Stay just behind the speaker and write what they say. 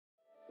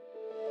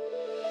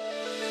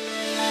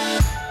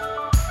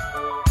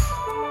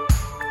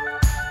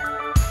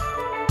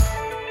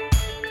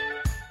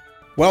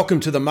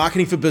Welcome to the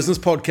Marketing for Business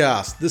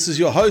podcast. This is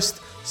your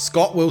host,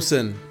 Scott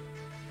Wilson.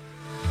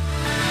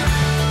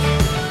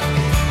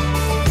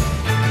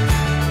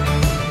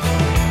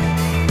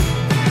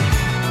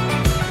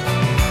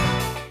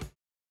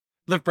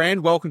 Liv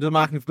Brand, welcome to the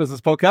Marketing for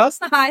Business podcast.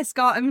 Hi,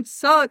 Scott. I'm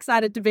so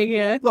excited to be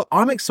here. Look,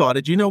 I'm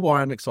excited. You know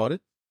why I'm excited?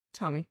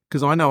 Tell me.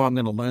 Because I know I'm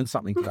going to learn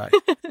something today.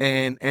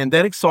 and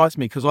that excites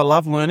me because I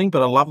love learning,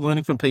 but I love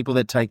learning from people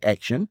that take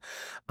action.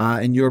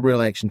 And you're a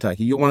real action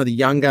taker. You're one of the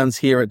young guns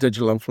here at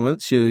Digital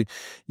Influence. You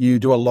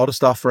do a lot of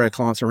stuff for our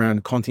clients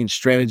around content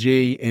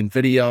strategy and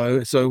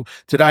video. So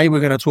today we're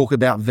going to talk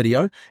about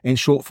video and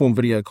short form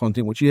video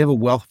content, which you have a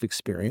wealth of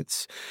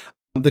experience.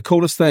 The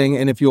coolest thing,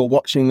 and if you're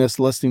watching this,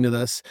 listening to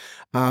this,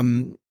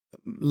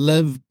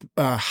 Liv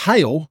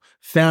Hale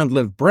found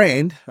Liv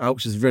Brand,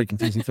 which is very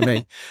confusing for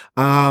me,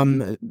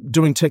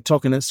 doing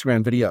TikTok and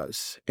Instagram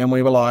videos. And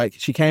we were like,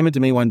 she came into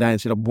me one day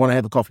and said, I want to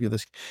have a coffee with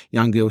this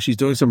young girl. She's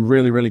doing some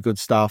really, really good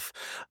stuff.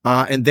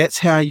 And that's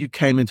how you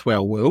came into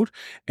our world.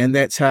 And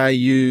that's how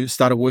you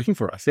started working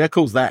for us. How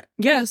cool is that?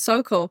 Yeah,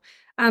 so cool.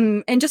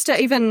 And just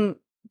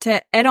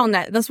to add on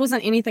that, this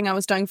wasn't anything I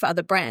was doing for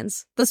other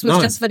brands. This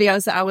was just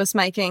videos that I was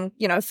making,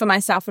 for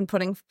myself and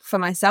putting for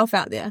myself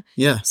out there.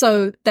 Yeah.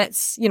 So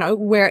that's,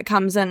 where it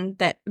comes in,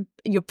 that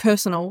your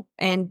personal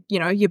and,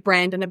 your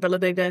brand and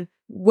ability to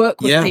work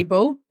with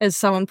people is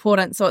so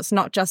important. So it's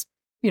not just,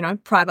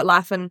 private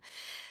life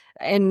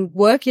and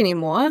work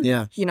anymore.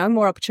 Yeah.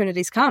 More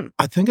opportunities come.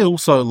 I think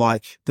also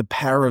like the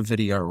power of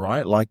video,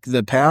 right? Like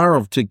the power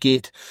of to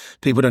get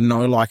people to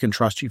know, like, and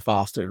trust you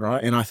faster,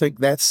 right? And I think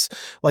that's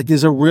like,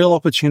 there's a real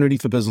opportunity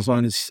for business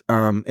owners.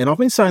 And I've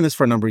been saying this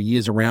for a number of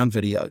years around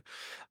video.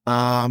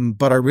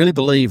 But I really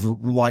believe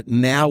like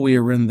now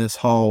we're in this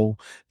whole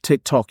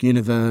TikTok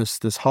universe,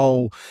 this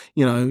whole,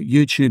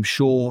 YouTube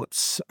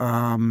shorts.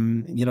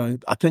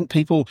 I think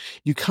people,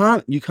 you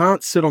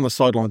can't sit on the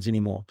sidelines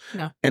anymore.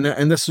 No. And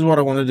this is what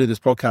I want to do this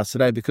podcast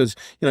today because,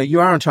 you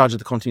are in charge of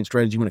the content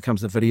strategy when it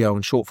comes to video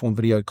and short form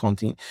video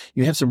content.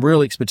 You have some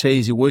real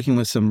expertise. You're working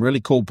with some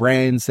really cool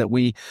brands that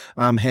we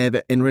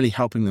have and really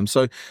helping them.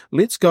 So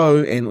let's go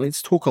and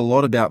let's talk a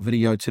lot about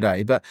video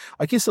today. But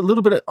I guess I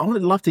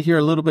would love to hear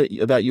a little bit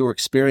about your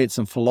experience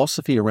and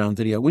philosophy around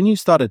video. When you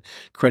started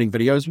creating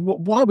videos,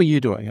 why were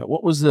you doing it?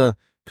 What was the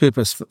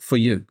purpose for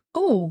you?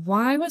 Oh,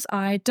 why was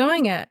I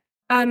doing it?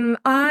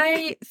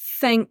 I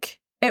think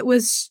it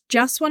was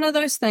just one of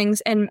those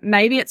things, and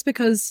maybe it's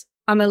because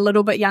I'm a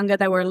little bit younger.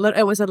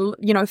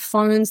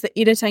 Phones, the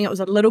editing, it was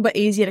a little bit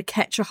easier to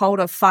catch a hold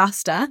of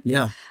faster.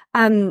 Yeah.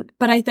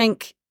 But I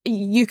think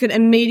you could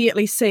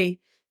immediately see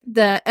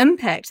the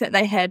impact that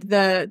they had,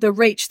 the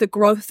reach, the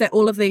growth that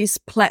all of these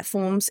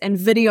platforms and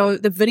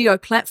the video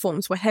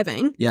platforms were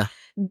having. Yeah.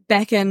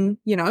 Back in,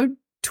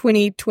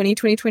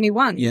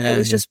 2021. Yeah. It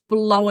was just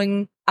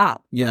blowing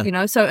up.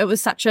 Yeah. So it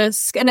was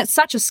and it's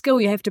such a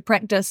skill you have to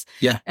practice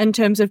in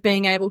terms of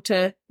being able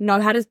to know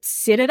how to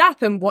set it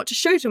up and what to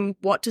shoot and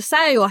what to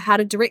say or how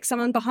to direct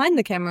someone behind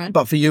the camera.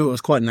 But for you, it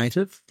was quite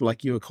native,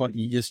 like you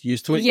just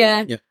used to it?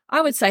 Yeah. I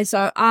would say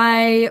so.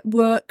 I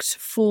worked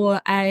for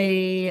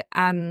a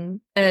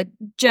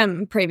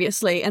gym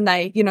previously, and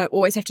they,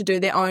 always have to do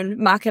their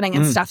own marketing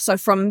and stuff. So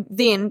from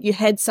then, you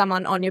had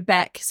someone on your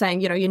back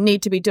saying, you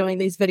need to be doing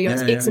these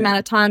videos X amount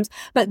of times.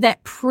 But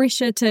that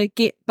pressure to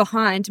get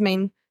behind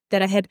mean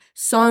that I had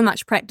so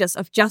much practice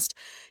of just,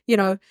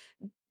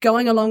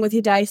 going along with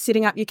your day,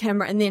 setting up your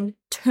camera, and then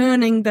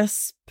turning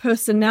this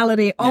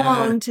personality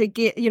on to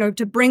get,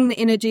 to bring the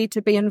energy,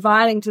 to be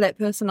inviting to that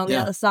person on the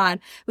other side.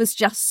 It was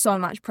just so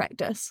much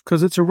practice.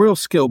 Because it's a real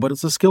skill, but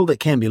it's a skill that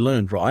can be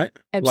learned, right?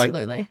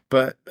 Absolutely.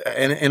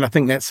 And I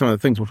think that's some of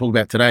the things we'll talk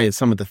about today is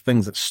some of the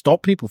things that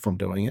stop people from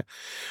doing it.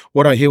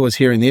 What I was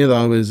hearing there,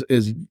 though, is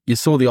you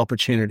saw the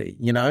opportunity,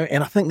 and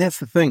I think that's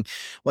the thing.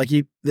 Like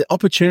the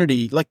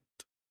opportunity, like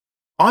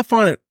I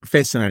find it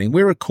fascinating.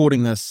 We're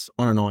recording this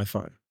on an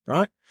iPhone,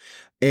 right?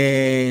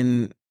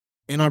 And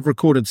I've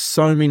recorded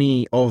so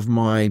many of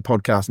my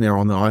podcasts now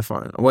on the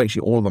iPhone. Well,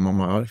 actually, all of them on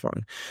my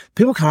iPhone.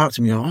 People come up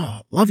to me,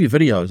 I love your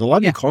videos. I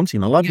love your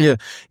content. I love your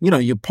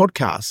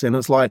podcasts. And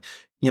it's like,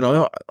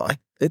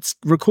 it's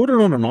recorded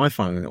on an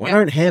iPhone. We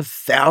don't have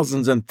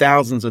thousands and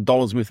thousands of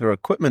dollars worth of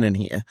equipment in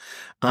here.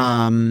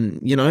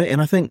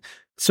 And I think,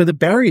 so the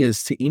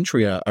barriers to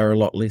entry are a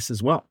lot less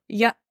as well.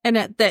 Yeah, and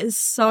that is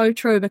so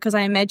true because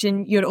I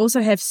imagine you'd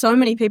also have so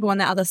many people on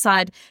the other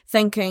side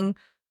thinking,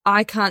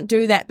 I can't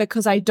do that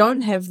because I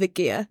don't have the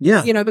gear.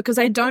 Yeah. Because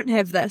I don't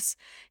have this.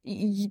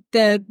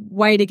 The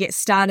way to get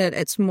started,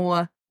 it's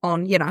more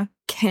on,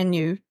 can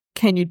you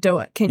do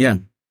it? Can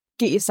you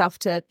get yourself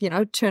to,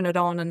 turn it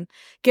on and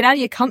get out of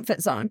your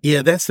comfort zone?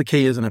 Yeah, that's the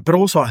key, isn't it? But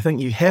also I think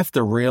you have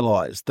to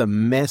realize the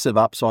massive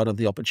upside of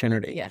the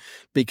opportunity. Yeah.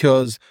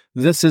 Because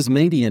this is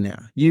media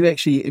now.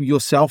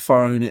 Your cell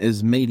phone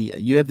is media.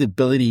 You have the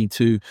ability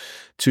to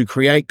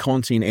create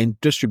content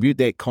and distribute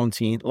that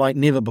content like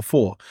never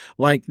before.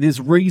 Like there's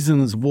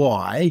reasons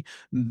why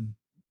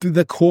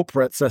the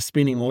corporates are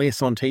spending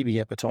less on TV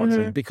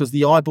advertising because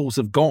the eyeballs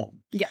have gone.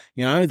 Yeah.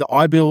 You know, the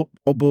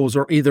eyeballs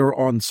are either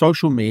on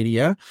social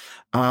media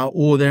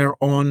or they're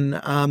on,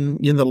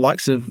 the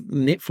likes of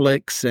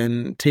Netflix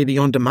and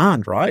TV on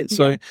demand, right?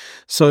 Yeah.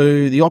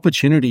 So the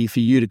opportunity for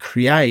you to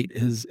create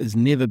has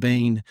never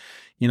been,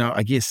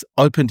 I guess,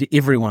 open to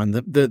everyone.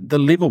 The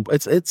level,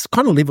 it's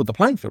kind of leveled the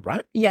playing field,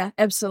 right? Yeah,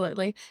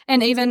 absolutely.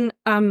 And even,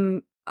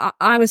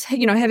 I was,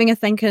 having a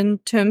think in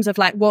terms of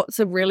like, what's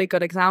a really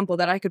good example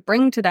that I could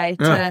bring today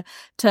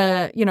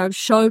to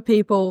show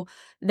people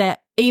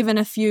that even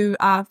if you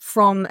are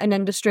from an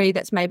industry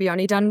that's maybe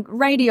only done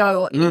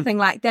radio or anything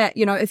like that,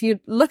 if you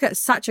look at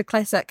such a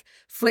classic,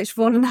 Fletch,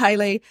 Vaughan and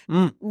Haley,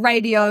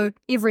 radio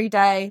every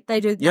day,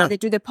 they do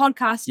their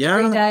podcast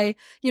every day,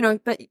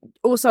 but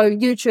also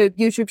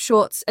YouTube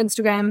Shorts,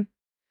 Instagram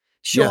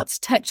Shorts,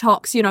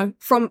 TikToks,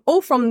 from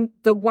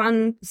the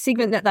one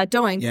segment that they're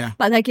doing,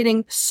 but they're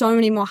getting so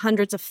many more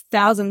hundreds of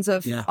thousands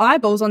of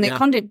eyeballs on their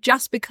content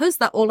just because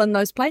they're all in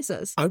those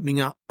places. Opening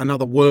up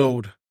another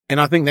world. And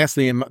I think that's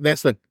the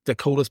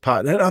coolest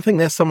part. And I think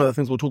that's some of the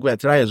things we'll talk about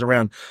today is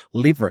around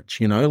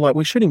leverage, like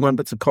we're shooting one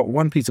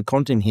piece of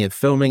content here,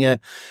 filming it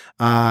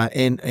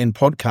and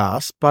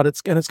podcasts, but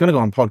it's going to go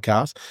on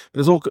podcast, but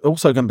it's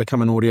also going to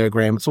become an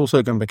audiogram. It's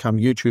also going to become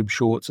YouTube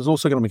Shorts. It's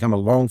also going to become a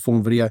long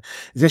form video.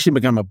 It's actually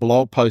become a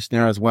blog post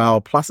now as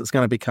well. Plus it's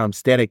going to become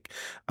static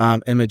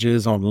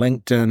images on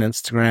LinkedIn,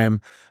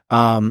 Instagram,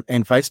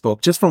 and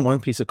Facebook, just from one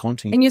piece of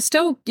content. And you're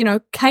still,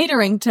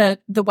 catering to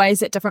the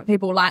ways that different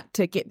people like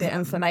to get their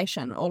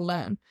information or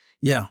learn.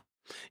 Yeah.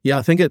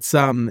 I think it's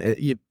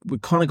we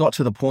kind of got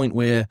to the point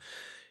where,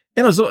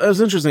 and it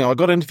was interesting. I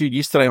got interviewed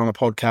yesterday on a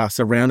podcast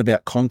around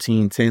about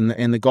content,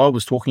 and the guy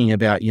was talking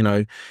about,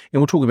 and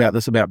we'll talk about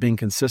this about being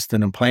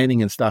consistent and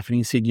planning and stuff. And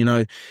he said,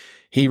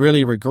 he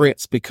really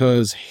regrets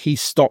because he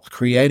stopped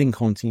creating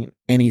content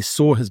and he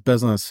saw his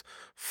business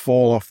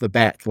fall off the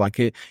back.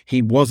 Like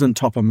he wasn't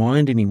top of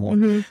mind anymore.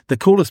 The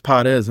coolest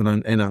part is,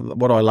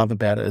 and what I love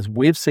about it is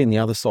we've seen the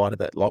other side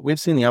of it. Like we've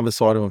seen the other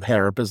side of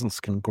how a business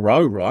can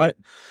grow, right?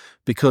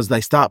 Because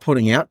they start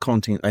putting out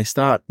content. They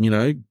start,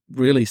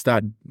 really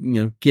start,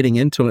 getting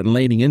into it and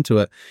leading into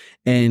it.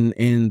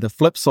 And the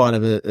flip side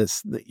of it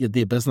is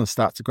their business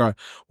starts to grow.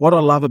 What I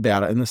love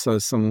about it, and this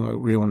is something I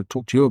really want to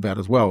talk to you about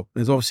as well,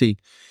 is obviously,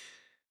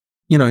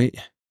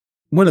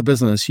 with a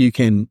business, you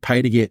can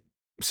pay to get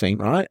seen,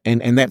 right?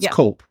 And that's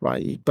cool,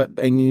 right?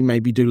 And you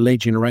maybe do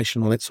lead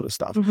generation, all that sort of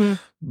stuff.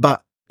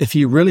 But if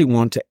you really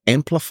want to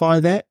amplify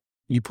that,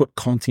 you put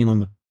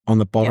content on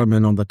the bottom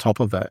and on the top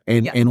of it.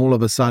 And all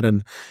of a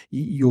sudden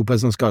your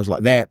business goes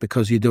like that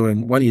because you're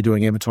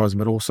doing advertising,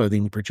 but also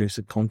then you're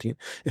producing content.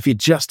 If you're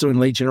just doing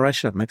lead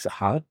generation, it makes it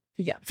hard.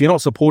 Yeah. If you're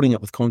not supporting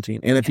it with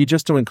content, and if you're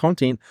just doing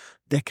content,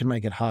 that can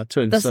make it hard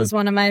too. This is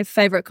one of my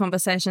favorite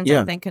conversations,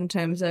 I think, in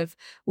terms of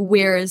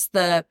where is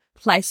the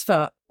place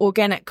for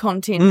organic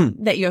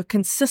content that you're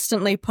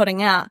consistently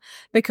putting out,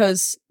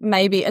 because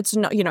maybe it's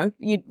not,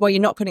 you're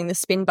not putting the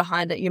spend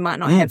behind it. You might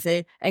not have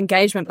the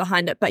engagement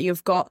behind it, but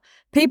you've got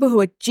people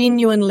who are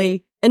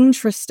genuinely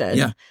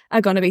interested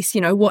are going to be,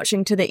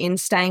 watching to the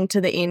end, staying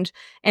to the end.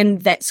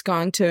 And that's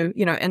going to,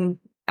 and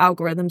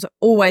algorithms are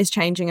always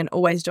changing and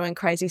always doing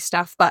crazy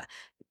stuff, but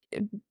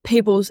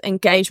people's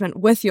engagement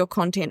with your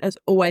content is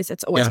always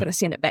going to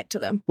send it back to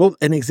them. Well,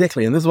 and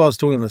exactly. And this is what I was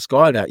talking to this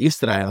guy about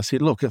yesterday. I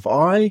said, look, if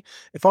I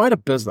had a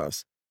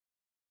business,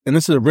 and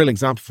this is a real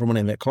example from one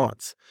of their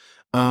clients,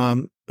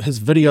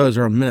 his videos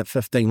are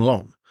 1:15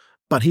 long,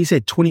 but he's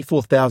had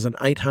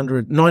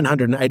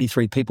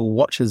 983 people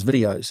watch his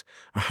videos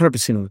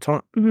 100% of the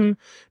time.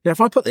 Now,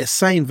 if I put that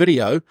same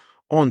video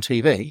on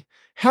TV,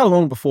 how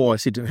long before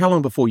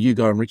you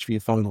go and reach for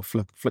your phone or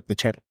flick the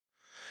channel?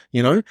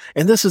 And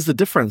this is the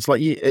difference.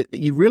 Like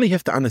you really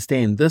have to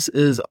understand this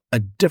is a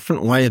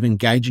different way of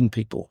engaging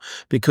people,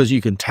 because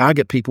you can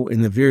target people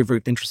and they're very,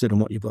 very interested in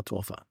what you've got to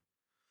offer.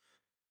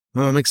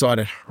 Oh, I'm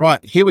excited.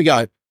 Right, here we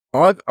go.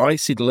 I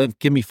said to Liv,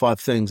 give me 5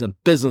 things a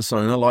business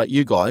owner like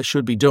you guys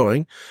should be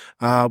doing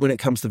when it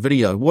comes to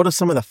video. What are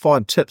some of the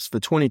 5 tips for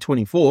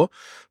 2024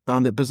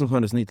 that business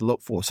owners need to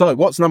look for? So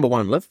what's number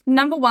 1, Liv?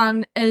 Number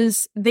 1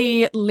 is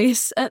the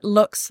less it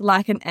looks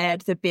like an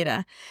ad, the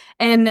better.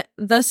 And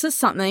this is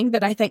something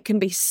that I think can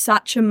be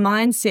such a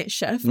mindset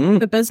shift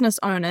for business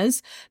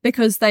owners,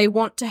 because they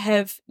want to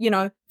have,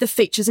 the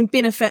features and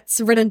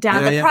benefits written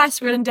down,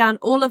 price written down,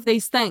 all of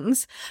these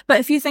things. But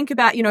if you think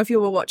about, if you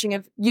were watching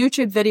a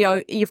YouTube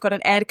video, you've got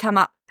an ad come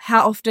up.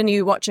 How often are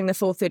you watching the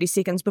full 30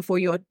 seconds before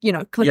you're,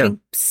 clicking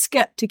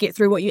skip to get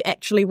through what you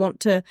actually want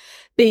to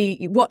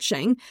be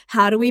watching?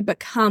 How do we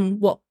become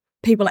what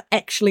people are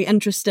actually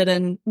interested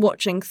in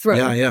watching through?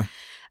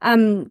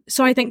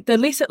 So I think the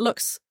less it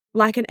looks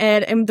like an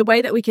ad, and the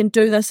way that we can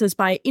do this is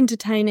by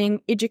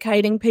entertaining,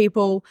 educating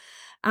people.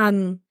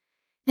 And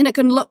it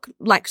can look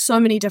like so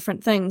many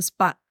different things,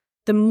 but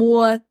the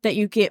more that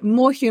you get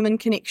more human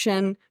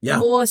connection,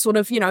 more sort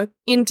of,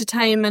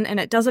 entertainment. And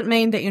it doesn't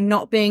mean that you're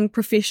not being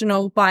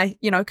professional by,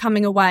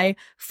 coming away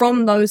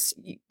from those,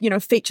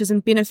 features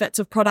and benefits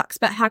of products,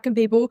 but how can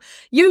people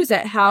use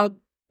it? How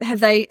have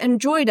they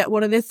enjoyed it?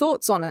 What are their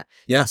thoughts on it?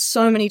 Yeah.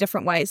 So many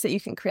different ways that you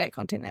can create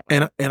content that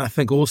way. And I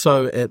think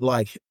also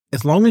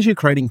as long as you're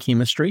creating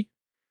chemistry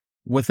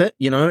with it,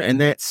 and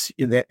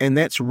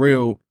that's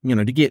real,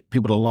 to get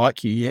people to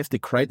like you have to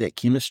create that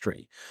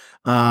chemistry.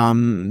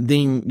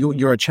 Then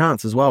you're a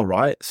chance as well,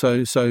 right?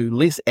 So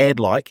less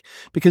ad-like,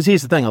 because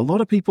here's the thing, a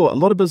lot of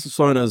business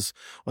owners,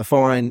 I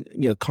find,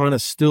 kind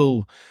of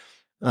still,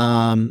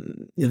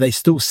 they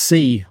still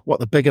see what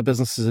the bigger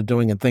businesses are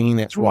doing and thinking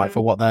that's right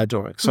for what they're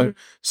doing. So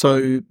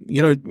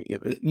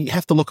you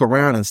have to look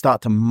around and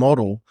start to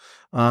model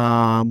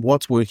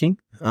what's working,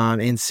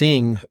 and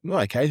seeing,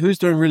 okay, who's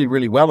doing really,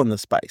 really well in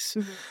this space.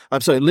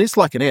 So less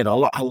like an ad.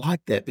 I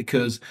like that,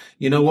 because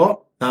you know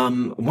what?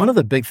 One of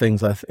the big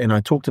things, and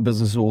I talk to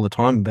businesses all the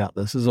time about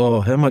this, is,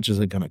 how much is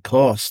it going to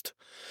cost?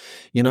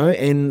 And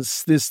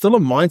there's still a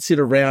mindset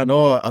around,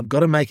 I've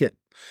got to make it,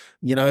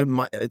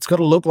 it's got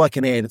to look like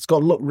an ad. It's got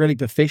to look really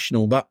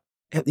professional. But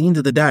at the end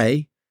of the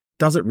day,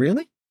 does it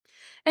really?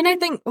 And I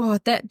think,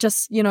 that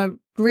just,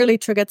 really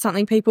triggered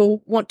something.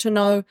 People want to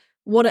know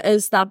what it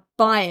is they're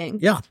buying.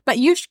 Yeah. But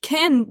you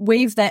can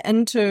weave that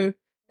into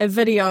a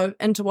video,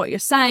 into what you're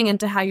saying,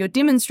 into how you're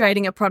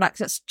demonstrating a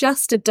product. It's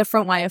just a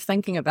different way of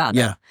thinking about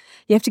it.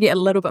 You have to get a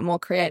little bit more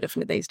creative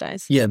these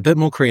days. Yeah, a bit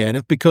more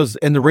creative,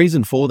 and the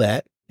reason for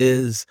that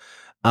is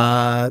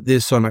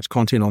there's so much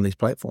content on these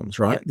platforms,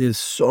 right? There's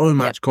so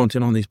much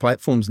content on these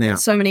platforms now.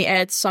 So many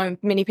ads, so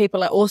many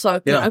people are also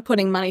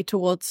putting money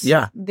towards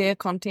their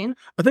content.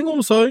 I think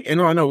also,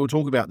 and I know we'll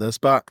talk about this,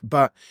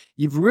 but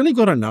you've really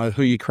got to know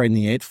who you're creating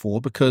the ad for,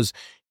 because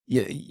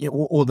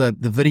or the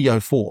video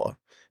for.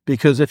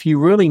 Because if you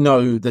really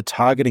know the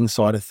targeting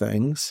side of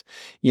things,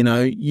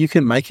 you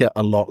can make it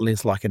a lot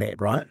less like an ad,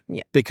 right?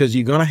 Yeah. Because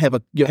you're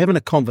having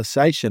a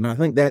conversation. I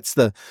think that's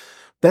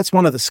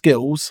one of the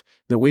skills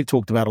that we've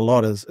talked about a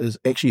lot is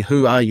actually,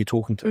 who are you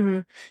talking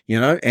to,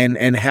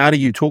 and how do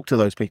you talk to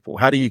those people?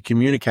 How do you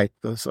communicate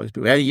with those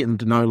people? How do you get them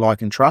to know,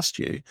 like, and trust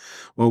you?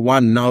 Well,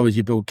 one, know as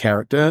you build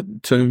character.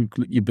 Two,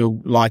 you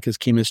build like as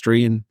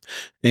chemistry,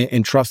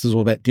 and trust is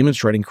all about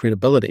demonstrating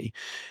credibility.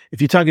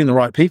 If you're targeting the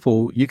right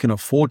people, you can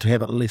afford to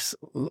have it less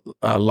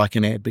like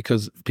an ad,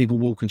 because people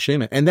will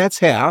consume it. And that's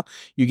how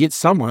you get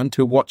someone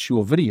to watch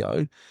your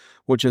video,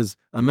 which is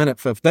a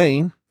minute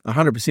 15,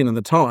 100% of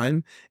the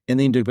time, and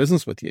then do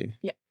business with you.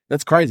 Yeah.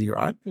 That's crazy,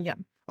 right? Yeah.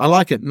 I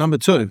like it. Number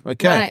 2.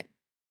 Okay. Right.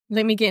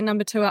 Let me get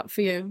number 2 up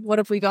for you. What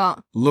have we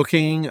got?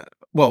 Looking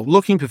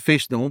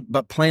professional,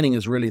 but planning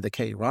is really the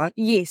key, right?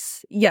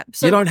 Yes. Yeah.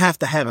 So you don't have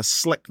to have a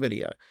slick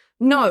video.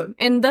 No.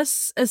 And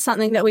this is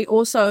something that we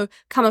also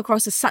come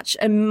across as such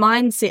a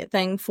mindset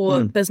thing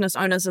for business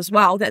owners as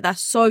well, that they're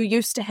so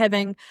used to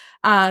having,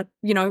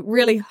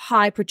 really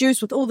high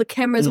produced with all the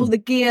cameras, all the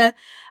gear,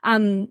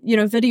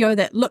 video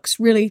that looks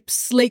really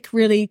sleek,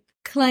 really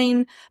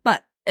clean.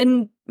 But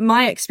in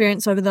my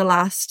experience over the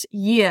last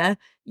year,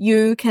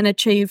 you can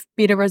achieve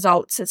better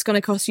results. It's going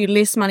to cost you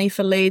less money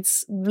for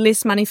leads,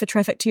 less money for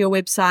traffic to your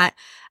website,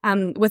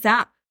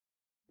 without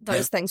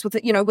those things,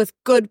 with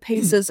good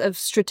pieces of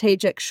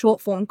strategic short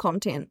form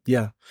content.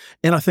 Yeah.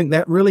 And I think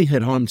that really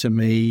hit home to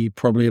me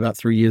probably about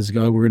 3 years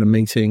ago. We were in a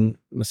meeting,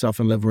 myself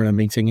and Liv were in a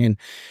meeting, and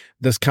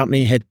this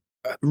company had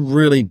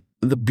really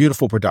the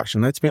beautiful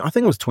production. I think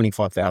it was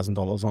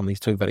 $25,000 on these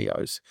 2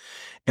 videos.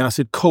 And I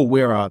said, cool,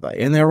 where are they?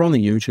 And they were on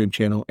the YouTube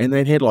channel, and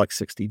they'd had like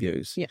 60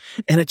 views. Yeah.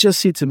 And it just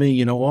said to me,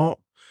 you know what?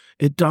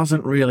 It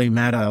doesn't really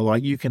matter.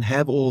 Like, you can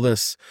have all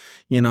this,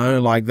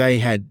 like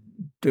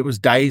it was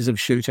days of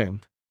shooting,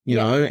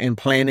 and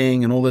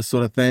planning and all this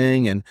sort of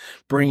thing, and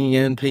bringing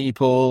in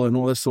people and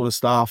all this sort of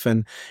stuff.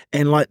 And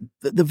like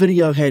the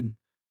video had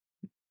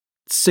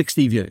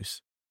 60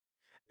 views.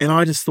 And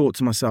I just thought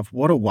to myself,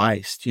 what a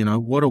waste,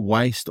 what a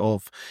waste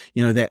of,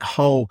 that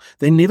whole,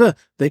 they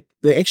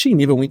actually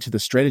never went to the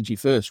strategy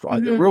first,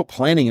 right? The real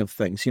planning of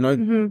things, and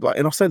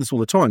I say this all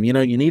the time, you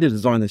need to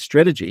design the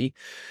strategy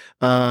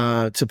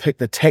to pick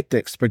the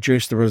tactics to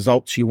produce the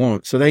results you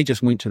want. So they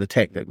just went to the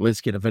tactic,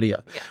 let's get a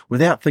video,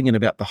 without thinking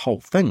about the whole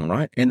thing,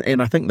 right? And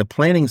I think the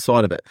planning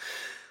side of it.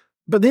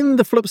 But then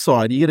the flip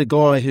side, you get a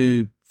guy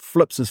who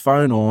flips his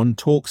phone on,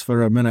 talks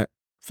for a minute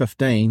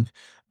 15,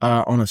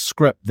 on a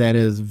script that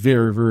is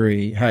very,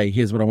 very, hey,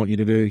 here's what I want you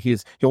to do.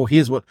 Here's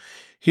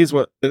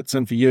what it's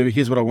in for you.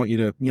 Here's what I want you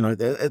to,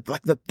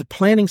 the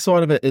planning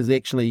side of it is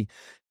actually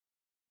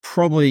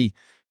probably,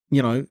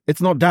 it's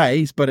not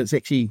days, but it's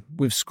actually,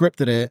 we've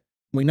scripted it.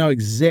 We know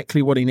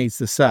exactly what he needs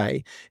to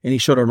say, and he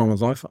shot it on his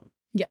iPhone.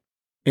 Yeah.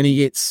 And he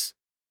gets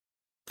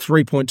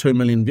 3.2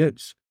 million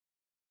views,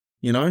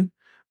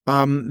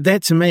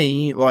 that to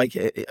me, like,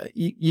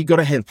 you got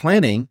to have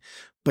planning,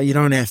 but you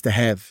don't have to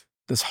have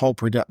this whole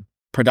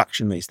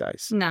production these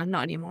days. No,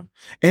 not anymore.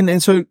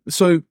 And so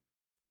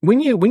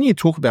when you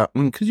talk about,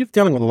 because you're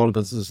dealing with a lot of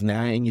businesses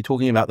now and you're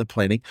talking about the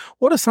planning,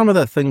 what are some of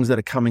the things that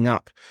are coming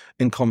up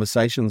in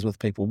conversations with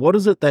people? What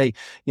is it they,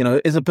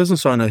 as a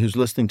business owner who's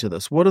listening to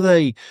this, what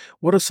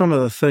are some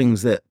of the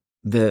things that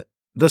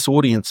this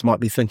audience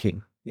might be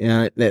thinking?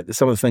 That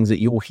some of the things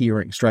that you're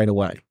hearing straight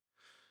away.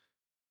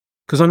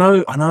 Because I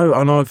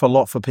know for a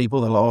lot for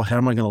people, they're like, oh, how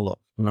am I going to look?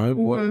 You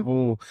know,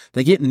 or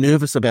they get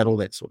nervous about all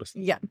that sort of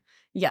stuff.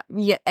 Yeah.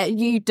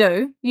 You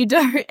do,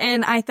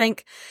 and I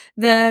think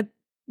the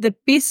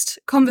best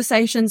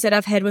conversations that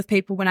I've had with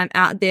people when I'm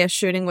out there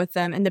shooting with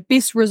them, and the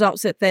best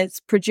results that that's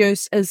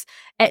produced, is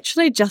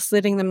actually just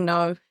letting them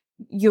know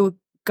you're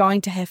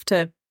going to have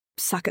to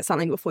suck at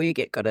something before you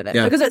get good at it,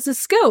 because it's a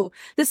skill,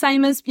 the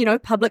same as, you know,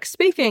 public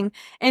speaking,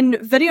 and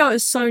video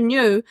is so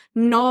new.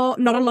 Not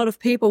a lot of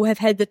people have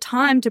had the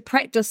time to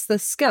practice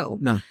this skill.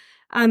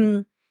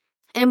 And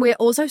we're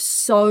also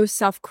so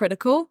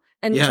self-critical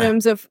in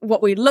terms of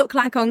what we look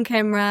like on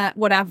camera,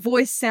 what our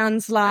voice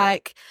sounds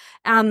like.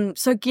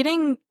 So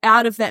getting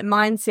out of that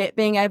mindset,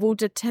 being able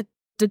to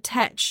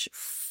detach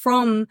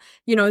from,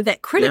 you know,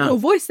 that critical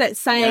voice that's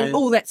saying,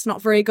 oh, that's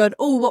not very good.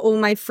 Oh, what will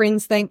my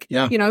friends think?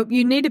 You know,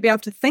 you need to be able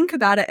to think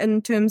about it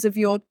in terms of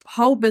your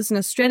whole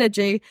business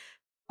strategy.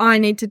 I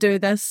need to do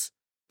this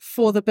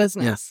for the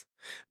business.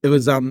 It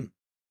was, I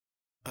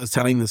was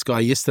telling this guy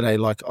yesterday,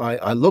 like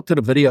I looked at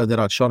a video that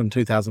I'd shot in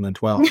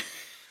 2012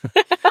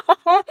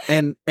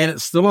 and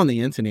it's still on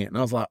the internet. And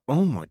I was like,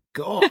 oh my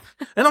God.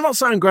 And I'm not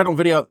saying great on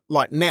video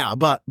like now,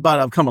 but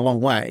I've come a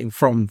long way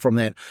from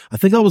that. I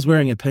think I was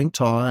wearing a pink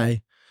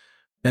tie,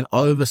 an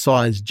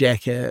oversized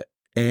jacket,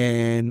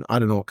 and I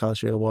don't know what color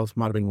shirt it was.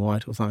 Might have been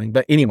white or something.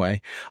 But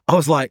anyway, I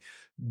was like,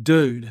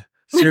 dude,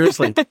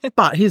 seriously.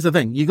 But here's the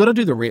thing. You got to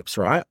do the reps,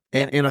 right?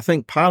 And I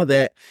think part of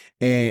that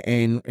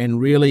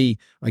and really,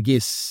 I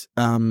guess,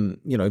 you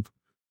know,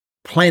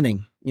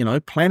 planning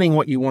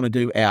what you want to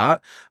do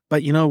out.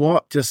 But you know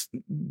what? Just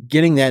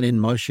getting that in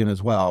motion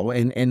as well.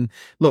 And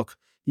look,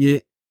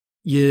 you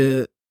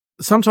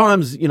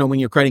sometimes, you know, when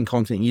you're creating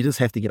content, you just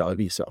have to get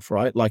over yourself,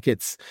 right? Like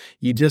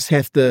you just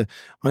have to,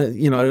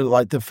 you know,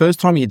 like the first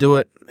time you do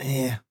it,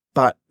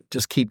 but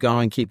just keep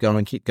going. Because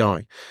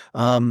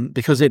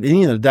at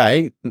the end of the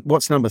day,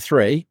 what's number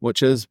 3,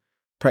 which is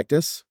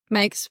practice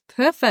makes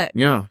perfect.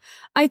 Yeah.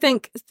 I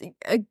think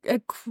a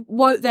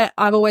quote that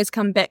I've always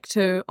come back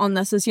to on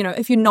this is, you know,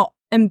 if you're not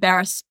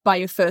embarrassed by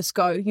your first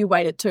go, you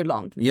waited too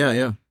long.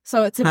 Yeah.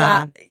 So it's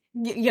about,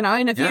 you know,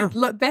 and if you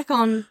look back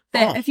on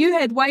that, if you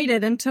had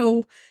waited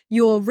until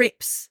your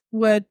reps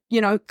were,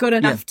 you know, good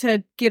enough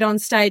to get on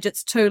stage,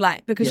 it's too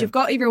late, because you've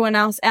got everyone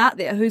else out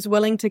there who's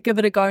willing to give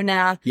it a go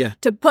now,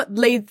 to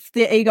leave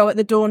their ego at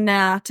the door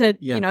now, to,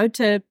 you know,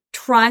 to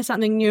try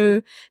something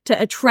new,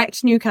 to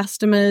attract new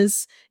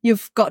customers.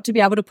 You've got to be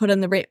able to put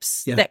in the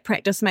reps. That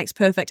practice makes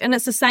perfect. And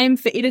it's the same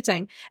for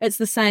editing. It's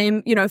the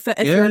same, you know, for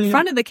if you're in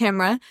front of the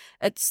camera,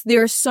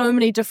 there are so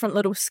many different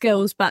little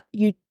skills, but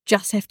you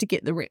just have to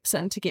get the reps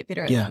in to get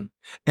better at them.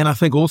 And I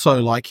think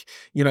also, like,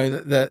 you know,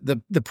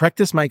 the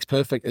practice makes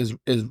perfect is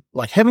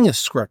like having a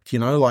script, you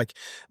know, like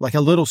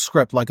a little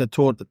script. Like I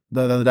taught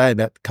the other day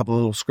about a couple of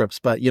little scripts,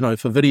 but you know,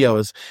 for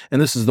videos,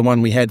 and this is the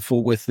one we had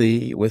with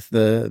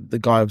the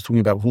guy I was talking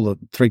about with all the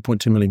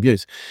 3.2 million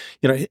views.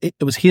 You know, it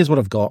was, here's what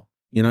I've got.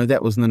 You know,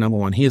 that was the number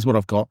one. Here's what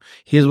I've got.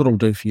 Here's what I'll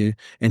do for you,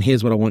 and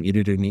here's what I want you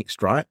to do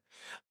next, right?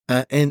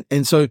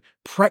 And so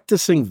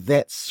practicing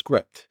that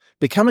script,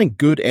 becoming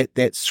good at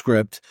that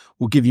script,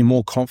 will give you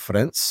more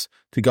confidence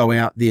to go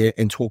out there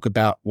and talk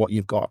about what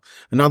you've got.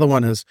 Another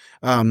one is,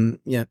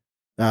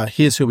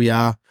 here's who we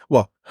are,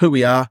 where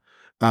we are,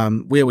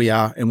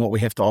 and what we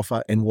have to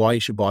offer, and why you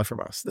should buy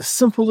from us. The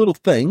simple little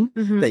thing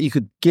that you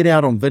could get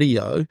out on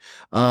video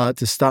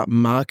to start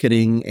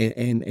marketing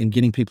and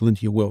getting people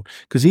into your world.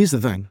 Because here's the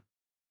thing.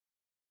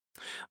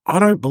 I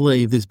don't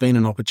believe there's been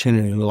an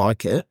opportunity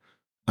like it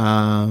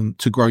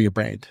to grow your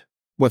brand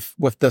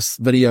with this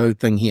video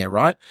thing here,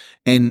 right?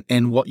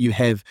 And what you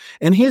have.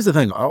 And here's the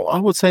thing. I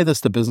would say this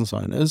to business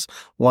owners,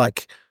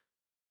 the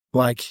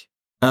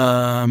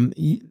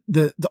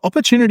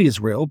opportunity is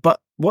real, but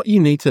what you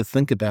need to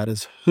think about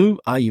is, who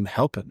are you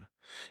helping?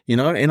 You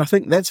know, and I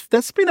think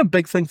that's been a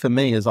big thing for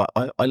me. Is I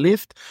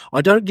left.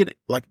 I don't get it,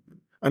 like.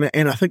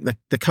 And I think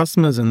the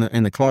customers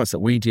and the clients that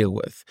we deal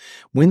with,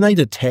 when they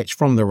detach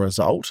from the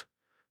result,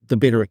 the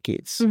better it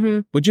gets.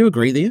 Would you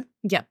agree there?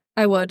 Yeah,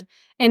 I would.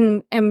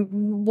 And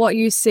what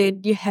you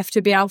said, you have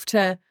to be able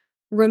to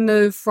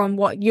remove from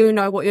what you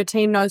know, what your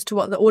team knows, to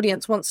what the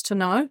audience wants to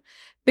know,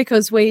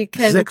 because we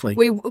can.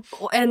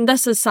 And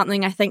this is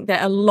something I think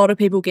that a lot of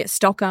people get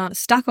stuck on.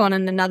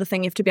 And another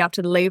thing you have to be able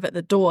to leave at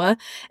the door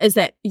is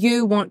that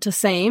you want to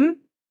seem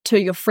to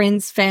your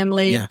friends,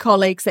 family,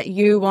 colleagues that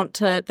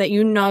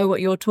you know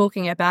what you're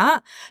talking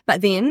about,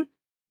 but then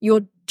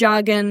your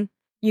jargon,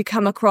 you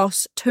come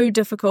across too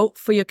difficult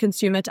for your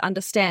consumer to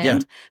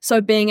understand.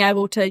 So being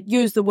able to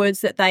use the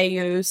words that they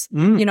use,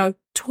 you know,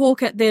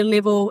 talk at their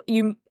level,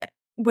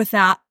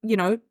 without, you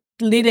know,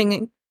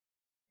 letting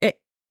it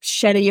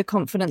shatter your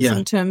confidence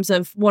in terms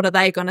of what are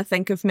they going to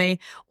think of me,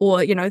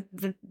 or, you know,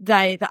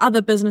 the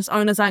other business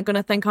owners aren't going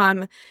to think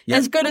I'm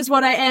as good as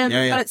what I am,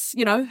 but it's,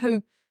 you know,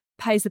 who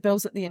pays the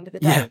bills at the end of the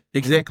day. Yeah,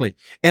 exactly.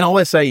 And I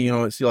always say, you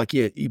know, it's like,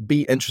 you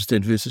be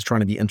interested versus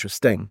trying to be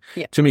interesting.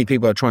 Too many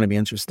people are trying to be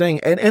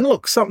interesting. And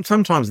look,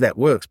 sometimes that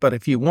works, but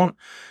if you want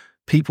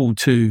people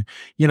to,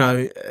 you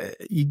know,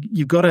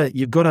 you've got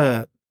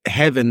to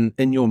have in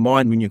your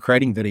mind when you're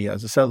creating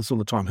videos, I say this all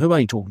the time, who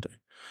are you talking to?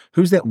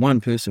 Who's that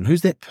one person?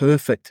 Who's that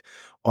perfect,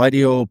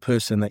 ideal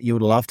person that you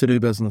would love to do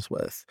business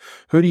with?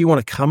 Who do you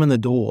want to come in the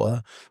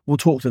door? We'll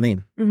talk to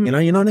them. Mhm. You know,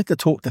 you don't have to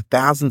talk to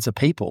thousands of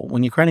people.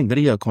 When you're creating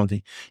video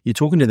content, you're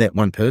talking to that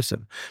one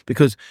person,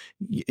 because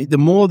the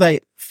more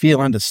they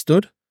feel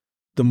understood,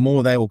 the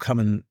more they will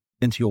come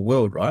into your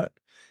world, right?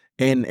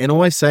 And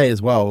always say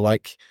as well,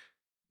 like,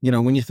 you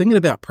know, when you're thinking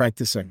about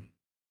practicing,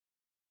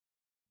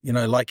 you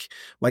know, like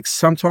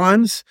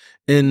sometimes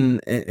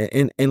in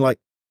like,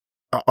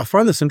 I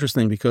find this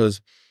interesting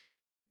because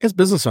as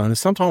business owners,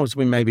 sometimes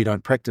we maybe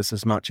don't practice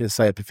as much as,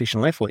 say, a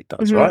professional athlete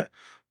does, Mhm. right?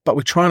 But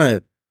we're trying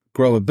to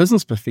grow a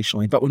business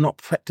professionally, but we're not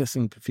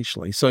practicing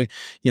professionally. So,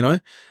 you know,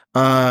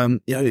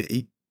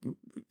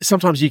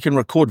 sometimes you can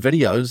record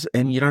videos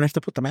and you don't have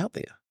to put them out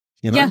there,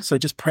 you know? Yeah. So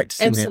just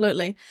practicing that.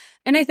 Absolutely.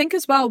 And I think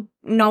as well,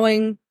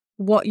 knowing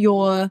what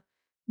your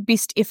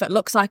best effort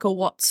looks like or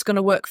what's going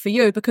to work for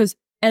you, because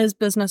as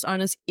business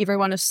owners,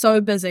 everyone is so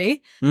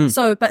busy.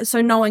 So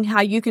knowing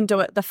how you can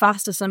do it the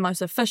fastest and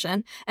most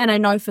efficient. And I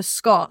know for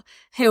Scott,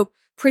 he'll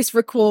press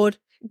record,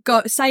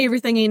 go say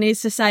everything he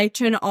needs to say,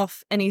 turn it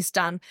off, and he's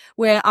done.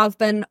 Where I've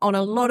been on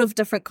a lot of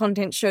different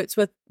content shoots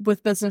with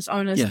business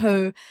owners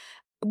who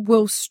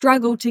will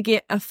struggle to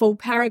get a full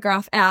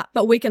paragraph out,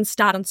 but we can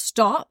start and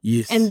stop.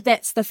 Yes. And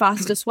that's the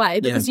fastest way,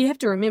 because you have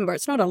to remember,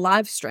 it's not a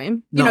live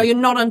stream. No. You know, you're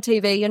not on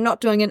TV, you're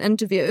not doing an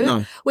interview.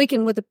 No. We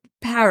can, with the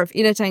power of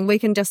editing, we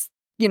can just,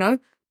 you know,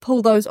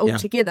 pull those all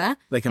together.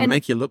 They can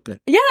make you look good.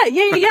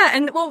 Yeah.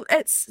 And well,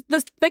 it's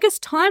the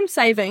biggest time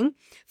saving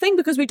thing,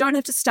 because we don't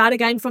have to start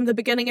again from the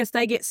beginning if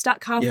they get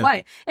stuck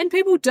halfway. And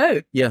people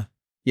do. Yeah.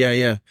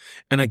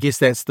 And I guess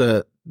that's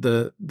the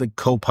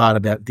cool part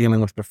about dealing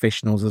with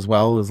professionals as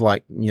well, is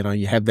like, you know,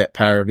 you have that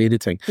power of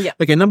editing. Yeah.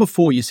 Okay, number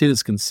 4, you said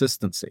is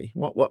consistency.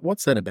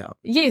 What's that about?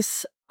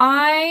 Yes,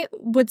 I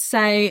would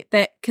say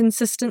that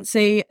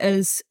consistency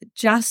is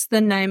just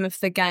the name of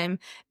the game.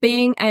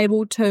 Being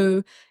able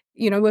to,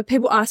 you know, where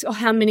people ask,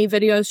 how many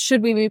videos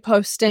should we be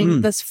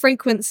posting, this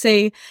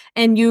frequency,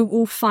 and you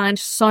will find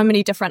so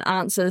many different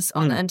answers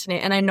on the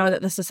internet. And I know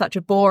that this is such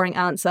a boring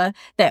answer,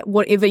 that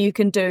whatever you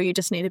can do, you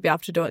just need to be able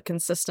to do it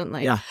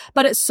consistently. Yeah.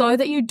 But it's so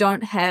that you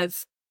don't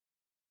have,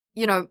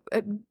 you know,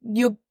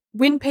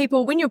 when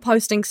you're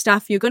posting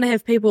stuff, you're going to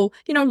have people,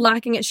 you know,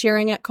 liking it,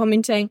 sharing it,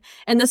 commenting.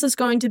 And this is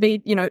going to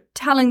be, you know,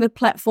 telling the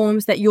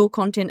platforms that your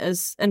content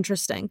is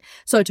interesting.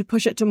 So to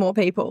push it to more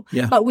people.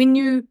 Yeah. But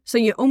so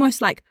you're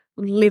almost like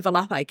level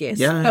up, I guess.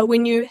 Yeah. But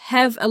when you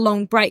have a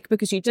long break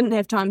because you didn't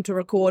have time to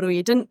record, or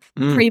you didn't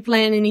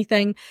pre-plan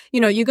anything, you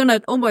know, you're going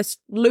to almost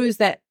lose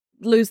that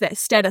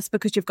status,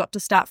 because you've got to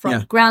start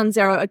from ground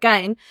zero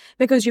again,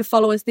 because your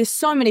followers, there's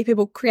so many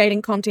people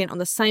creating content on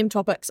the same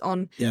topics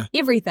on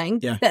everything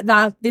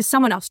that there's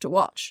someone else to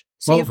watch.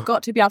 So you've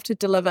got to be able to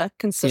deliver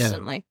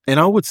consistently. And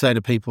I would say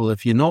to people,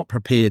 if you're not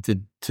prepared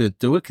to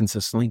do it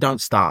consistently,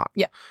 don't start.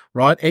 Yeah.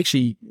 Right?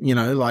 Actually, you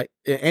know, like,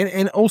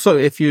 and also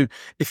if you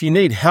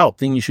need help,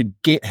 then you should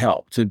get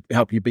help to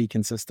help you be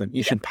consistent.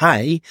 You should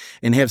pay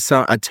and have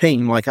a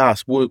team like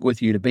us work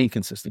with you to be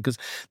consistent. Because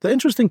the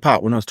interesting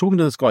part, when I was talking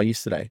to this guy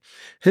yesterday,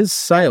 his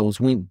sales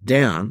went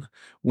down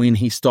when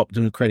he stopped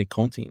creating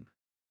content.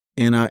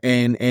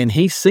 And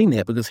he's seen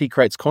that because he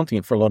creates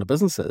content for a lot of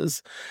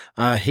businesses.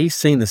 He's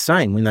seen the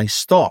same. When they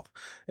stop,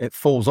 it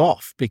falls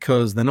off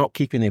because they're not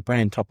keeping their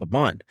brand top of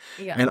mind.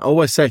 Yeah. And I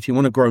always say, if you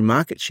want to grow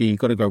market share, you've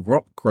got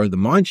to grow the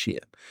mind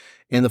share.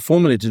 And the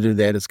formula to do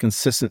that is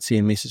consistency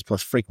and message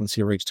plus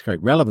frequency of reach to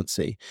create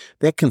relevancy.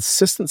 That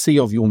consistency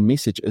of your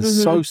message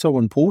is so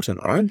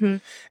important,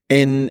 right?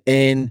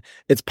 And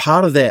it's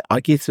part of that. I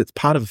guess it's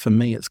part of it for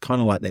me. It's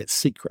kind of like that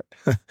secret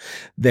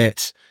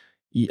that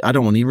I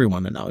don't want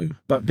everyone to know,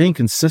 but being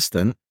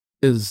consistent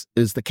is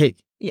the key.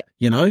 Yeah.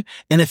 You know?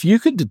 And if you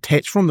could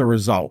detach from the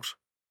result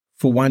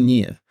for 1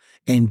 year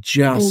and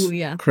just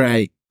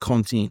create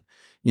content,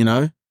 you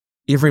know,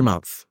 every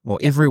month or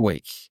every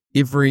week,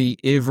 every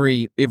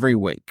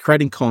week,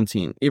 creating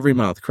content, every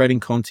month, creating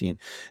content,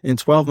 in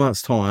 12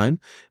 months' time,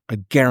 I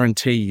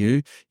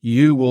guarantee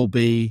you will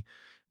be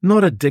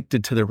not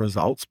addicted to the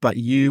results, but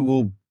you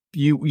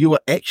will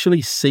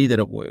actually see that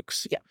it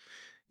works. Yeah.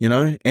 You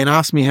know, and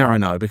ask me how I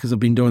know, because I've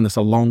been doing this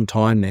a long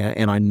time now,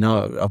 and I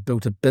know I've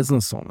built a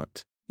business on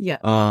it. Yeah.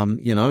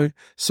 You know,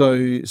 so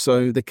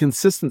the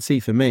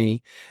consistency for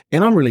me,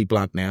 and I'm really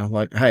blunt now,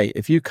 like, hey,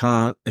 if you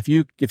can't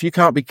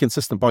be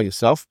consistent by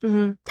yourself,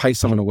 pay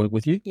someone to work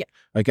with you. Yeah.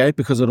 Okay.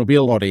 Because it'll be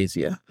a lot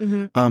easier.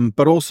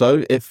 But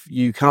also, if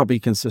you can't be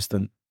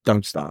consistent,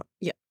 don't start.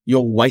 Yeah. You're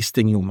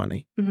wasting your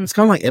money. It's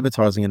kind of like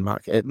advertising and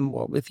marketing.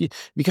 Well, if you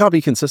can't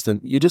be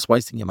consistent, you're just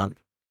wasting your money.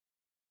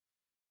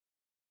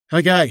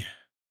 Okay.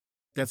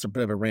 That's a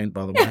bit of a rant,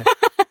 by the way.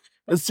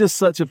 It's just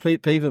such a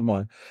pet peeve of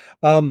mine.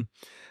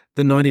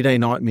 The 90-day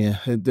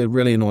nightmare, it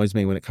really annoys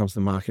me when it comes to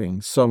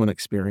marketing. So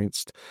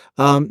inexperienced.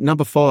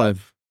 Number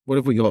 5, what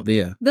have we got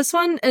there? This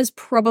one is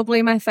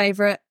probably my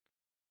favorite.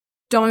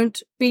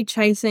 Don't be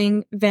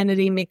chasing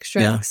vanity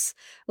metrics.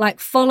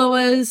 Like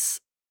followers,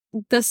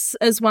 this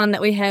is one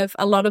that we have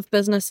a lot of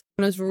business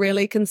owners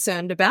really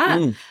concerned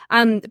about.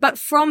 But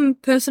from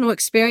personal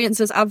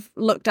experiences, I've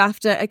looked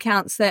after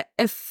accounts that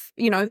if,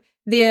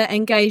 their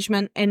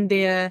engagement and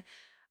their,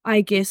 I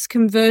guess,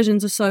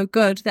 conversions are so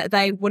good that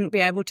they wouldn't be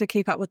able to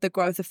keep up with the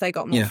growth if they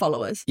got more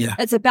followers. Yeah.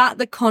 It's about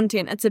the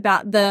content. It's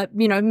about the,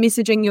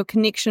 messaging, your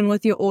connection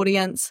with your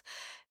audience.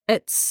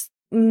 It's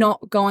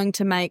not going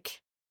to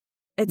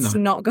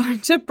not going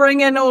to bring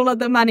in all of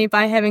the money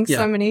by having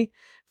so many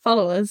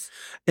followers.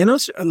 And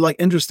it's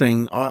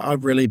interesting. I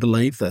really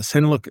believe this.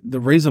 And look, the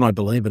reason I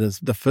believe it is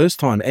the first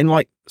time,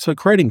 and so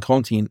creating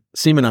content,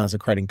 seminars are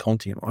creating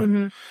content, right?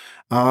 Mm-hmm.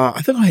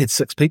 I think I had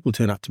 6 people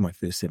turn up to my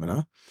first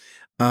seminar.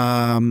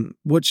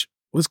 Which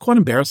was quite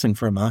embarrassing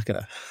for a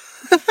marketer.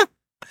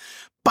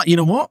 But you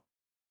know what?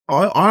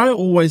 I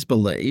always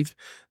believe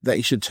that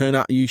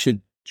you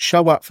should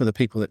show up for the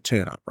people that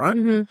turn up, right?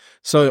 Mm-hmm.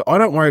 So I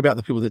don't worry about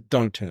the people that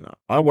don't turn up.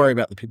 I worry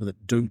about the people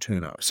that do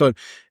turn up. So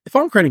if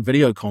I'm creating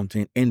video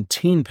content and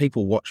 10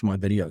 people watch my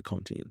video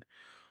content,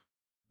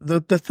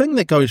 the thing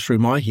that goes through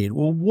my head,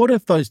 well, what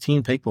if those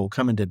 10 people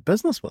come and did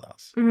business with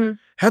us? Mm-hmm.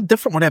 How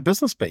different would our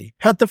business be?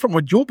 How different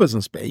would your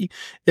business be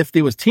if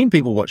there was 10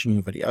 people watching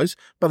your videos,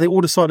 but they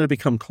all decided to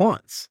become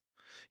clients,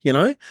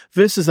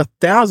 versus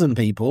 1,000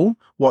 people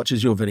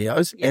watches your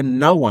videos and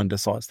no one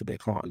decides to be a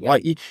client.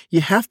 You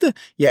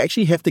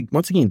actually have to,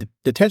 once again,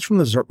 detach from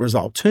the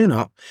result, turn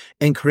up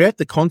and create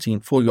the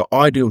content for your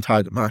ideal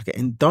target market,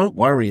 and don't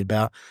worry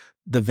about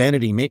the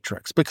vanity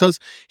metrics, because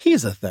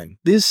here's the thing,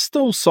 there's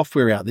still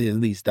software out there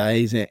these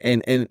days,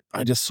 and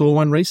I just saw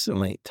one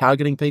recently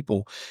targeting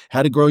people,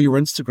 how to grow your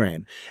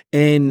Instagram,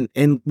 and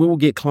we'll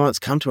get clients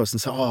come to us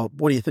and say, oh,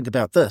 what do you think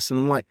about this? And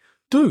I'm like,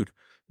 dude,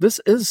 this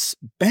is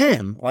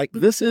spam.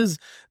 This is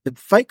the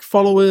fake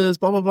followers,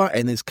 blah, blah, blah.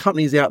 And there's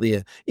companies out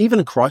there, even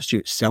in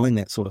Christchurch, selling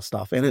that sort of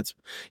stuff. And it's,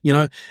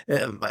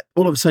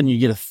 all of a sudden you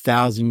get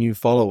 1,000 new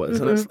followers,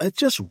 mm-hmm. and it's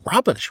just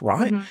rubbish,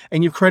 right? Mm-hmm.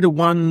 And you've created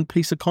one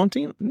piece of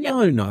content.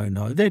 No,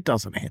 that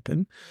doesn't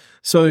happen.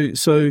 So,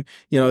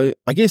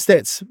 I guess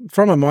that's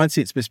from a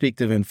mindset's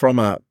perspective, and from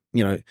a,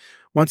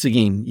 once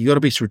again, you got to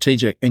be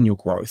strategic in your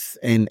growth,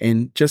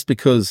 and just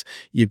because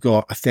you've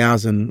got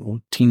 1,000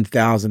 or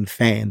 10,000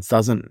 fans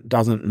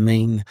doesn't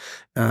mean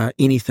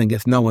anything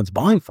if no one's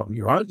buying from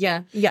you, right?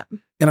 Yeah.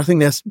 And I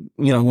think that's,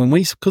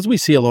 because we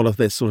see a lot of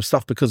that sort of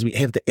stuff, because we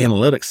have the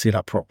analytics set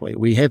up properly,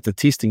 we have the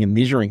testing and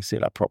measuring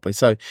set up properly.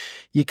 So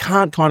you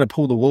can't kind of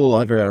pull the wool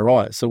over our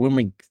eyes. So when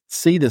we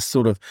see this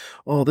sort of,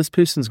 oh, this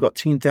person's got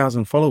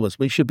 10,000 followers,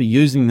 we should be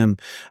using them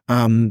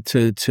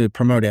to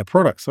promote our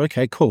products.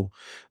 Okay, cool.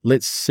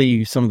 Let's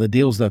see some of the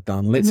deals they've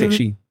done. Let's mm-hmm.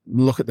 actually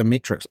look at the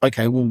metrics.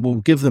 Okay, we'll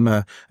give them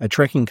a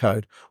tracking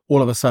code.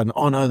 All of a sudden,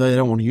 oh no, they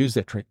don't want to use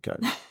that tracking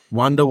code.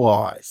 Wonder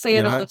why. See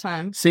it all the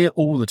time. See it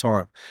all the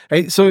time.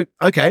 Hey, so,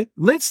 okay,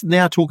 let's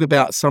now talk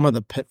about some of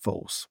the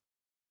pitfalls.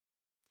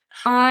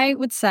 I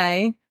would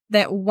say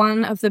that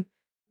one of the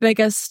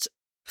biggest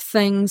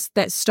things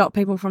that stop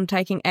people from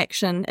taking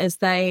action is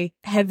they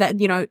have that,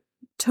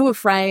 too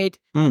afraid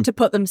to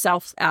put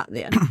themselves out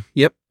there.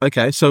 Yep.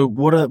 Okay. So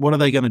what are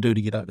they going to do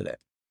to get over that?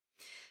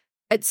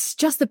 It's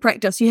just the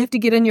practice. You have to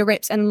get in your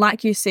reps, and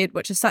like you said,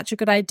 which is such a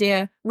good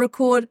idea,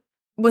 record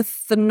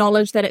with the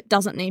knowledge that it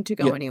doesn't need to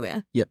go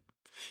anywhere. Yep.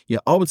 Yeah.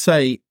 I would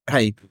say,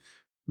 hey,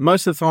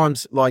 most of the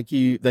times,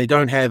 they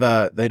don't have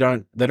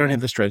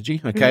the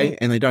strategy, okay, mm-hmm.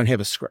 and they don't have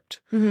a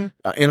script. Mm-hmm.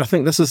 And I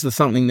think this is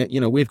something that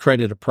we've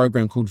created a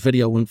program called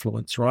Video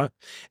Influence, right?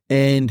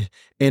 And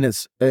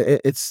it's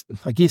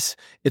I guess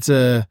it's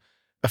a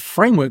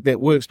framework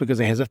that works because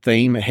it has a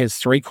theme, it has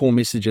 3 core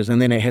messages,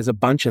 and then it has a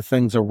bunch of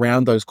things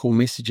around those core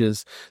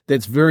messages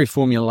that's very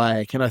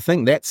formulaic. And I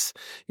think that's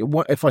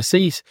what if I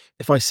see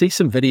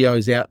some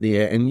videos out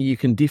there, and you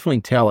can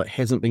definitely tell it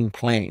hasn't been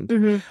planned.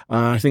 Mm-hmm.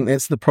 I think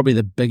that's probably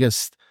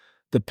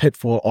the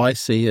pitfall I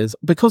see, is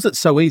because it's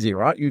so easy,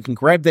 right? You can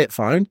grab that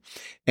phone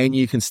and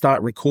you can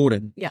start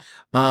recording. Yeah.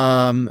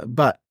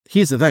 But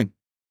here's the thing.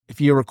 If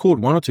you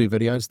record 1 or 2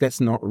 videos,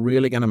 that's not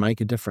really going to make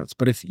a difference.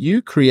 But if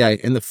you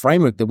create, and the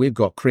framework that we've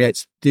got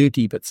creates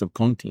 30 bits of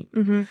content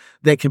mm-hmm.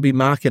 that can be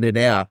marketed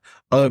out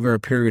over a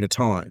period of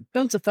time.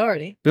 Builds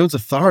authority,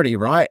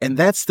 right? And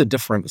that's the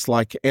difference.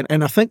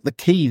 And I think the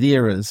key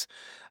there is,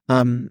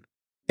 and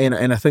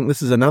I think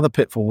this is another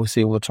pitfall we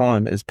see all the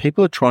time, is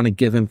people are trying to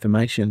give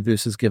information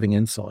versus giving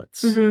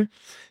insights.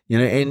 Mm-hmm.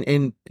 And at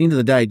the end of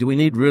the day, do we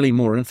need really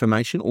more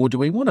information, or do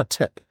we want a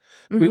tip?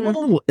 Mm-hmm. We want a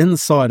little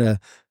insider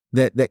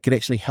that could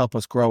actually help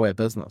us grow our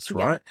business,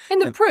 right? And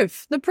the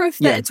proof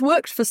that it's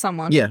worked for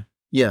someone.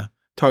 Yeah,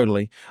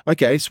 totally.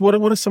 Okay, so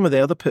what are some of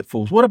the other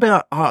pitfalls? What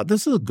about,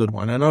 this is a good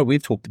one. I know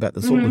we've talked about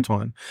this mm-hmm. all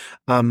the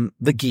time.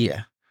 The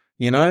gear,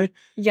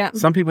 Yeah.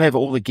 Some people have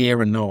all the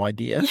gear and no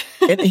idea.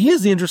 And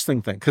here's the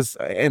interesting thing, because,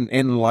 and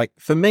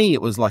for me,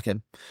 it was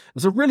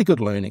a really good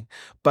learning.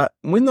 But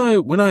when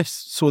I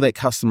saw that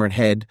customer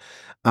had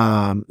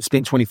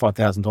spent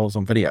 $25,000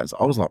 on videos,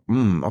 I was like,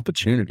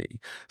 opportunity.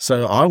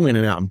 So I went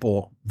out and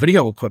bought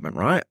video equipment,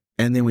 right?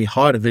 And then we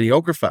hired a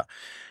videographer.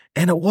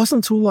 And it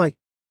wasn't until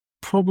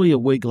probably a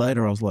week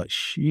later, I was like,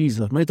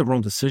 geez, I've made the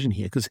wrong decision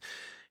here, because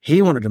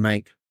He wanted to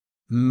make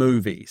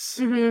movies.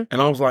 Mm-hmm.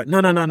 And I was like,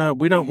 no,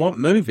 we don't want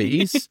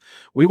movies.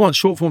 We want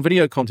short form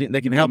video content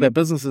that can help our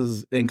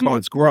businesses and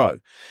clients grow.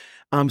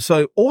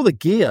 So all the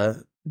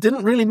gear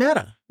didn't really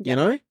matter, you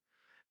know?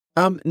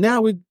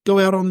 Now we go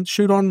out and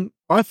shoot on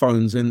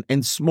iPhones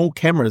and small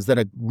cameras that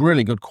are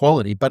really good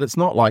quality, but it's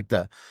not like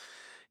the,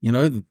 you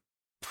know,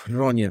 put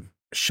it on your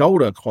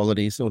shoulder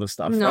quality sort of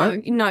stuff. No,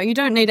 right? no, you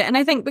don't need it. And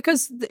I think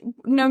because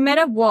no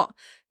matter what,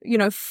 you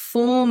know,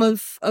 form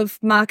of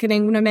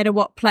marketing, no matter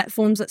what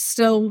platforms, it's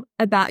still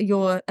about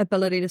your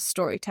ability to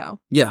storytell.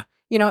 Yeah.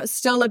 You know, it's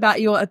still about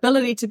your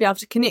ability to be able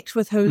to connect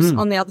with who's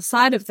on the other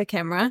side of the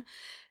camera.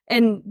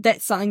 And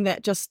that's something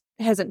that just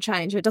hasn't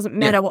changed. It doesn't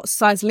matter what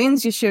size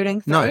lens you're shooting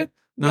through.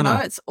 No.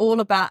 It's all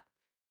about,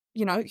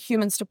 you know,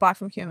 humans to buy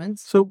from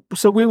humans.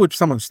 So where would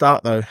someone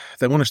start though? If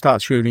they want to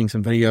start shooting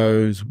some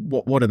videos,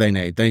 what do they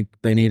need? They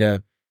need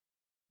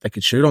they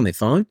could shoot on their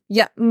phone?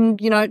 Yeah.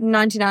 You know,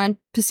 99%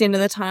 of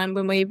the time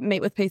when we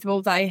meet with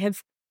people, they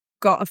have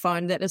got a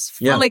phone that is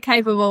fully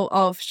capable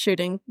of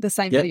shooting the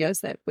same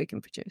videos that we can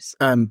produce.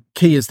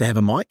 Key is to have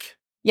a mic.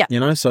 Yeah.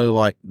 You know, so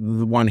like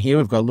the one here,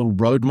 we've got a little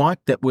Rode mic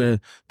that we're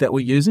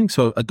using.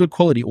 So a good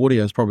quality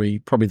audio is probably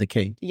the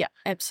key. Yeah,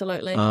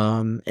 absolutely.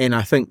 And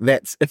I think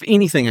that's, if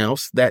anything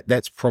else,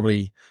 that's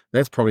probably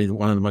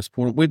one of the most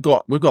important. We've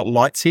got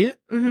lights here.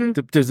 Mm-hmm.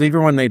 Does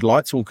everyone need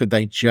lights, or could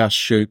they just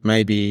shoot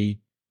maybe,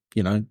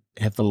 you know,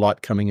 have the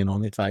light coming in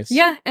on their face?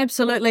 Yeah,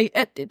 absolutely.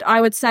 I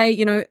would say,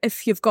 you know,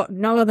 if you've got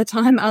no other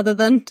time other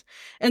than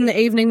in the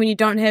evening when you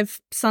don't have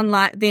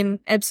sunlight, then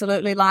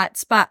absolutely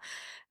lights. But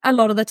a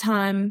lot of the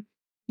time,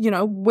 you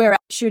know, we're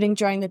out shooting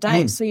during the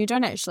day, so you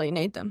don't actually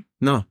need them.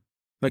 No.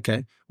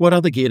 Okay. What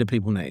other gear do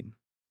people need?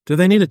 Do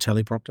they need a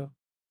teleprompter?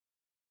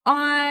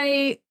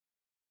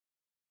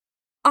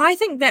 I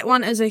think that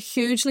one is a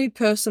hugely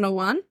personal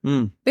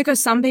one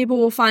because some people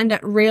will find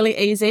it really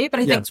easy, but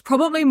I think it's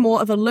probably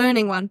more of a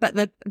learning one.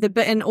 But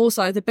and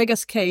also the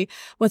biggest key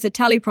with the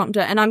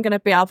teleprompter, and I'm going to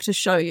be able to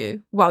show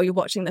you while you're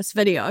watching this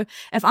video.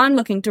 If I'm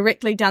looking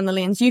directly down the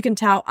lens, you can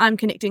tell I'm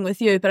connecting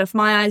with you. But if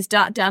my eyes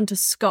dart down to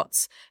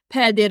Scott's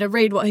pad there to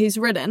read what he's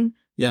written,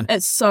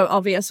 it's so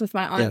obvious with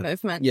my eye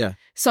movement. Yeah.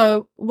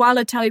 So while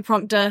a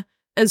teleprompter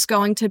is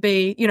going to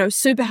be, you know,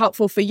 super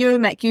helpful for you,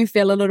 make you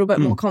feel a little bit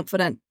more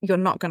confident, you're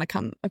not going to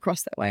come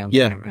across that way on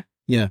camera.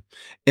 Yeah.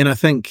 And I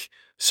think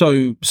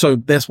so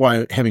that's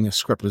why having a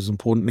script is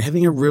important, and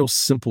having a real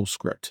simple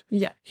script.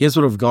 Yeah. Here's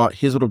what I've got,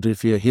 here's what I'll do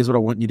for you, here's what I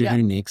want you to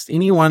do next.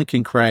 Anyone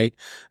can create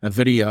a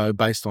video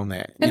based on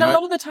that. And a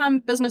lot of the time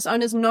business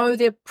owners know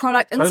their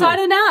product inside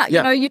and out.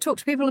 You know, you talk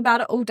to people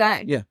about it all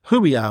day. Yeah. Who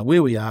we are,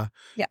 where we are,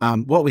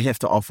 what we have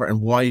to offer, and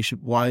why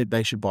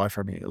they should buy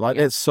from you. Like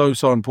that's so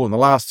important. The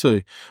last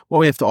two, what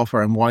we have to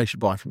offer and why you should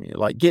buy from you.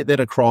 Like get that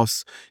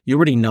across. You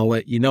already know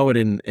it. You know it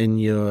in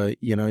your,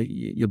 you know,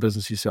 your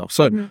business yourself.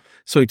 So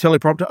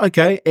teleprompter,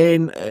 okay.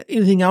 And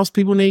anything else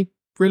people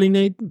really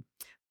need?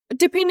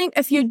 Depending,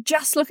 if you're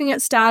just looking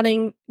at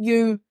starting,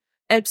 you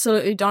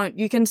absolutely don't.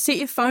 You can set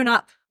your phone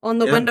up on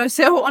the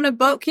windowsill on a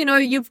book. You know,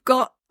 you've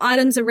got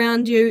items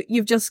around you.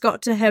 You've just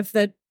got to have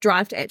the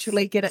drive to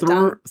actually get it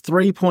done.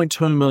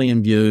 3.2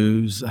 million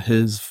views.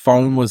 His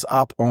phone was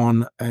up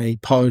on a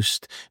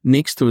post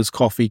next to his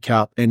coffee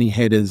cup, and he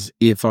had his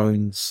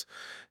earphones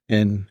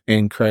and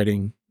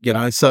creating. You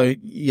know, so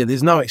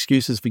there's no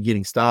excuses for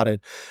getting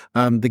started.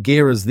 The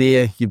gear is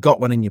there. You've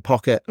got one in your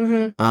pocket.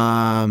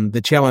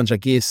 The challenge, I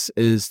guess,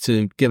 is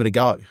to give it a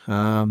go.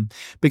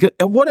 Because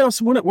what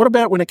else? What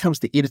about when it comes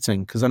to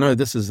editing? Because I know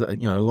this is,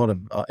 you know, a lot of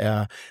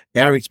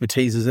our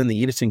expertise is in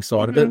the editing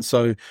side of it.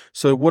 So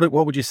what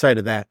would you say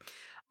to that?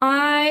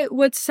 I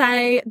would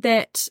say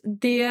that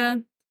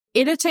their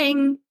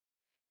editing,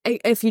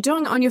 if you're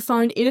doing it on your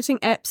phone, editing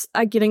apps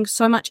are getting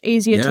so much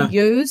easier to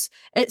use.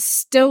 It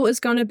still is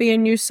going to be a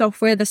new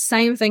software. The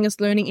same thing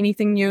as learning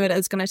anything new. It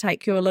is going to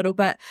take you a little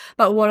bit.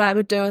 But what I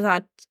would do is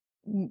I'd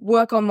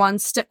work on one,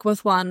 stick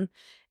with one,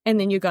 and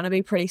then you're going to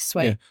be pretty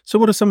sweet. Yeah. So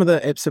what are some of the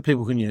apps that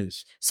people can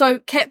use? So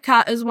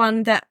CapCut is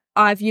one that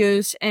I've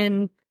used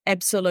and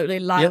absolutely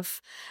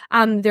love.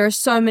 There are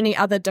so many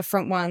other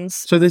different ones.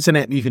 So there's an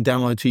app you can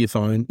download to your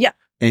phone. Yeah.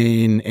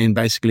 And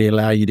basically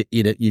allow you to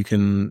edit. You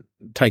can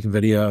take a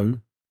video.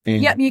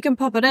 Yep, you can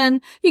pop it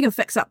in. You can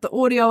fix up the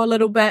audio a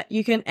little bit.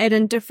 You can add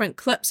in different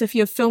clips if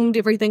you've filmed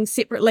everything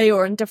separately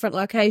or in different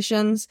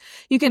locations.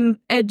 You can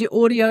add your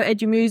audio,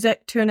 add your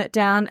music, turn it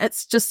down.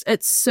 It's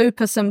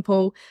super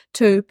simple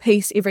to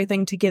piece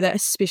everything together,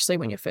 especially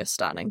when you're first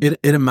starting.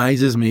 It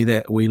amazes me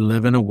that we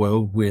live in a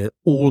world where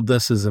all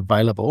this is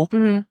available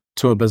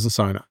to a business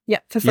owner. Yeah,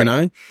 for free. You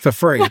know, for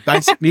free.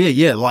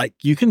 Basically, like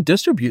you can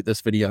distribute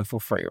this video for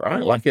free,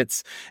 right? Like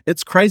it's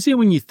crazy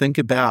when you think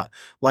about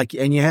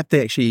and you have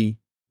to actually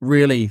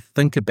really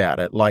think about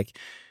it. Like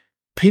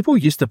people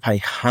used to pay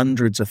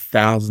hundreds of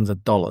thousands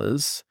of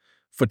dollars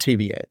for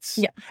TV ads.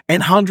 Yeah.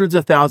 And hundreds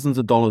of thousands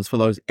of dollars for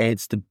those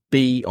ads to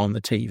be on the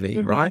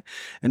TV, right?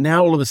 And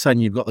now all of a sudden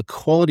you've got the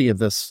quality of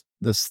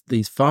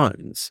these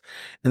phones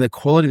and the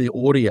quality of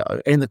the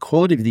audio and the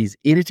quality of these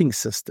editing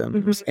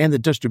systems and the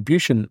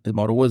distribution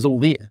model is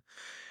all there.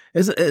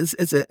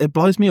 It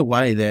blows me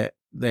away that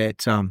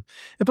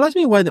it blows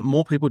me away that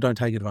more people don't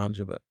take advantage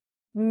of it.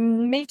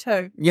 Me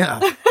too. Yeah.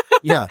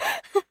 Yeah.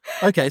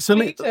 Okay, so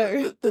Me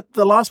too.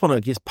 the last one, I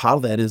guess, part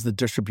of that is the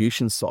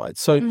distribution side.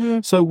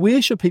 So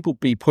where should people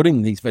be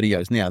putting these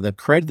videos now? They've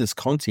created this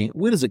content.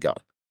 Where does it go?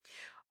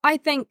 I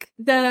think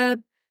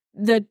the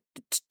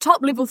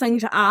top level thing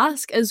to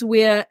ask is,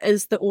 where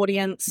is the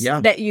audience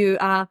that you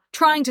are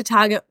trying to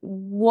target?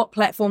 What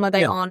platform are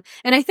they on?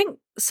 And I think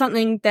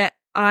something that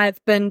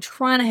I've been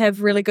trying to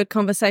have really good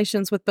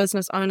conversations with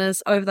business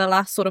owners over the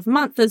last sort of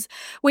month is,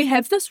 we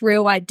have this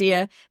real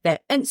idea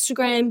that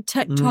Instagram,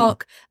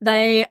 TikTok,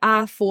 they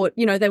are for,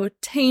 they were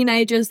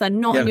teenagers, they're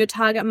not in your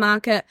target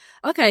market.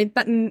 Okay,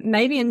 but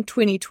maybe in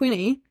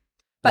 2020,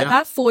 but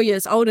they're 4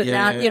 years older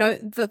now.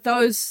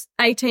 Those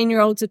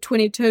 18-year-olds are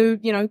 22,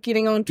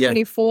 getting on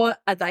 24.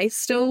 Are they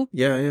still,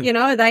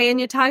 are they in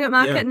your target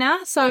market now?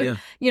 So,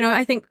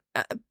 I think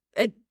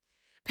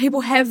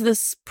people have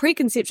this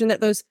preconception that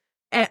those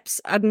apps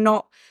are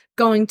not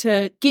going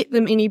to get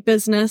them any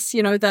business.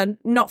 They're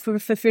not for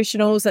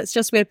professionals. It's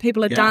just where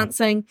people are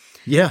dancing.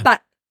 Yeah.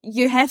 But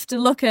you have to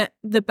look at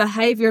the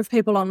behavior of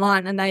people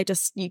online, and they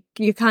just,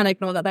 you can't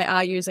ignore that they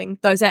are using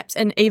those apps,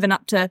 and even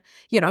up to,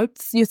 your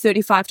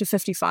 35 to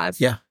 55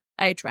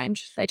 age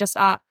range. They just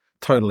are.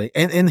 Totally.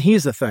 And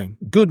here's the thing.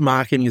 Good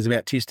marketing is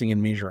about testing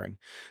and measuring.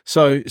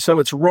 So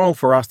it's wrong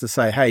for us to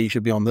say, hey, you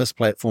should be on this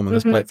platform and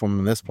this platform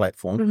and this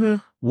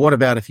platform. What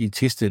about if you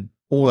tested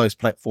all those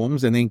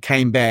platforms and then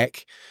came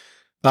back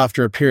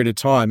after a period of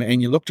time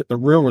and you looked at the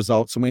real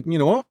results and went, you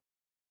know what?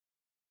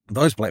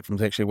 Those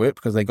platforms actually work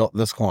because they got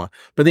this client.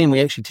 But then we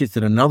actually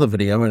tested another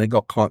video and it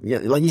got client. Yeah,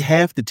 like, you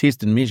have to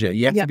test and measure.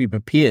 You have to be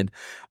prepared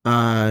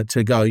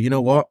to go, you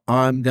know what?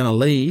 I'm going to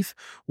leave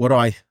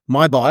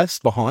my bias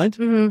behind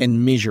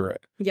and measure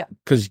it. Yeah.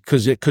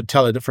 Because it could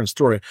tell a different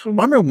story. I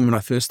remember when I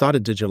first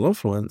started Digital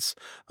Influence,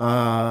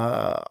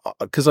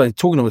 because I was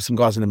talking with some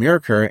guys in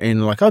America,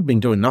 and like, I'd been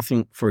doing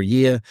nothing for a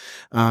year.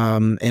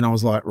 And I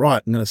was like,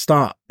 right, I'm going to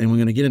start and we're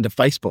going to get into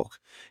Facebook.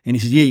 And he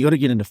said, yeah, you got to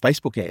get into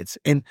Facebook ads.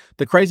 And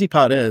the crazy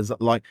part is,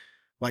 like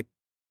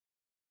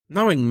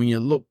knowing when you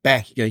look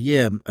back, you go,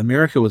 yeah,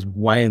 America was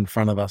way in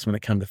front of us when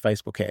it came to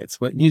Facebook ads.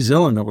 But New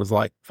Zealand, it was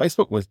like,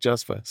 Facebook was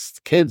just for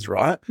kids,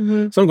 right? So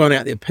I'm going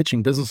out there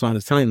pitching business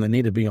owners, telling them they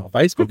need to be on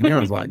Facebook. And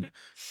everyone's like,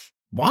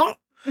 what?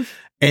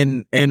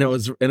 And it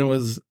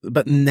was,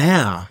 but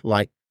now,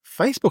 like,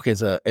 Facebook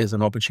as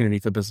an opportunity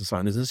for business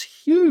owners is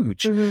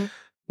huge.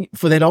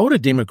 For that older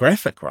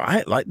demographic,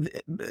 right? Like,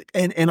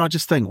 and I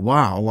just think,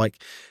 wow, like,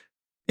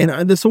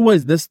 and this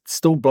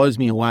still blows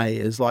me away,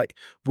 is like,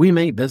 we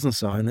meet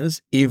business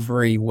owners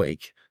every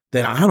week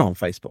that aren't on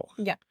Facebook,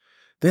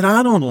 that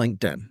aren't on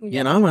LinkedIn,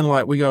 and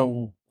like, we go,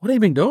 well, what have you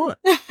been doing?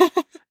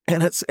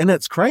 and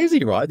it's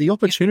crazy, right? The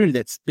opportunity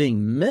that's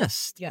being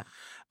missed.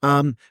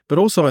 But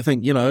also, I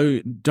think,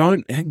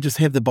 don't just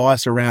have the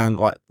bias around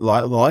like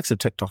the likes of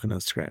TikTok and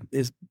Instagram.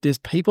 There's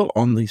people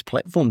on these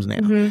platforms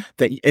now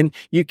and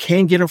you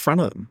can get in front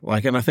of them.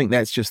 Like, and I think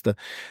that's just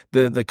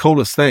the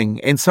coolest thing.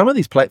 And some of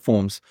these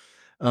platforms,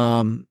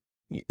 and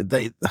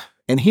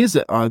here's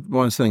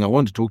one thing I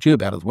wanted to talk to you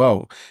about as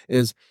well,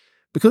 is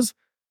because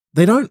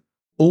they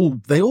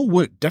all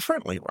work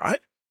differently, right?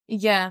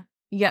 Yeah,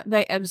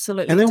 they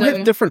absolutely do. And they'll do.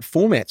 have different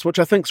formats, which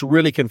I think is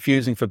really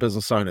confusing for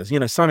business owners.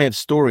 Some have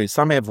stories,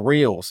 some have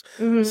reels,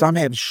 some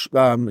have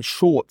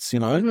shorts,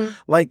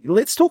 Like,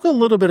 let's talk a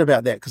little bit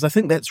about that, because I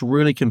think that's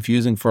really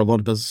confusing for a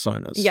lot of business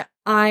owners. Yeah,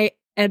 I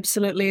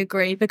absolutely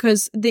agree,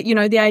 because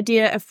the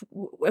idea, if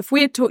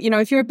we're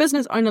if you're a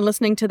business owner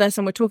listening to this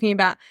and we're talking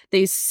about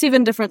these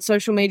 7 different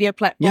social media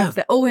platforms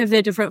that all have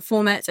their different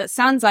formats, it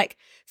sounds like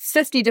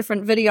 50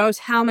 different videos.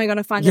 How am I going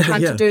to find the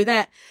time to do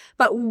that?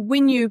 But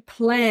when you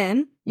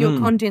plan your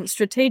content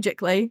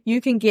strategically, you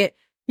can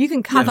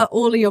cover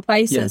all of your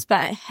bases,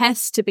 but it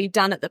has to be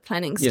done at the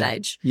planning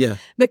stage.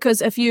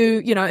 Because if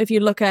you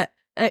look at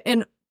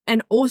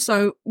and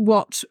also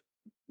what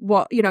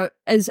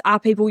are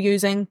people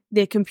using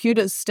their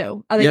computers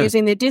still? Are they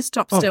using their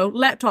desktop still,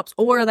 laptops,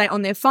 or are they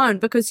on their phone?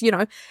 Because,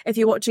 if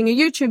you're watching a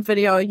YouTube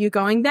video, you're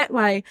going that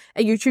way.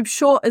 A YouTube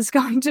short is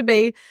going to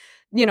be,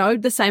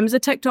 the same as a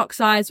TikTok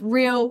size.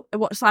 Reel,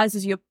 what size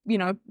is your,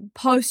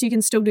 post? You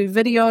can still do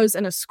videos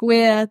in a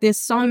square. There's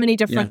so many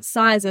different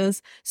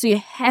sizes. So you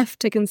have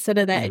to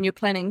consider that in your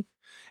planning.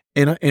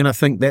 And I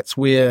think that's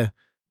where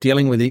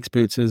dealing with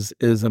experts is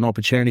an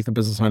opportunity for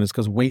business owners,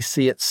 because we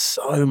see it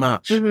so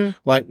much.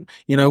 Like,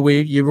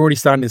 you're already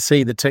starting to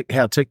see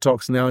how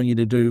TikTok's allowing you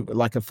to do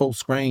like a full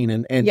screen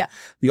and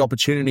the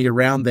opportunity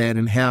around that,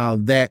 and how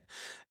that,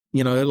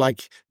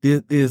 like,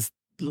 there's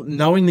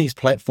knowing these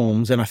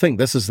platforms. And I think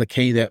this is the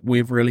key that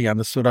we've really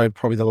understood over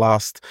probably the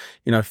last,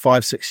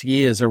 5-6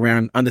 years,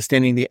 around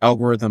understanding the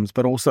algorithms,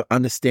 but also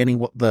understanding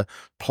what the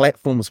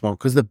platforms want.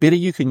 Because the better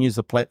you can use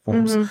the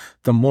platforms,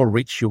 the more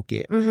reach you'll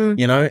get,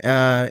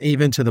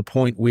 even to the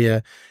point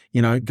where,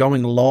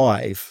 going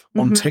live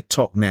on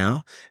TikTok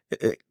now,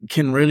 it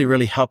can really,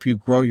 really help you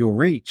grow your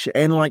reach.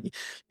 And like,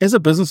 as a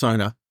business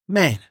owner,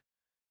 man,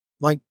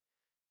 like,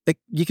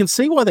 you can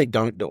see why they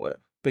don't do it.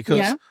 because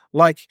Yeah.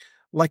 like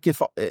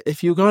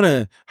if you're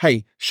gonna,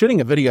 hey,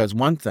 shooting a video is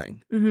one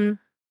thing, Mm-hmm.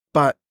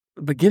 but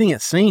getting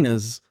it seen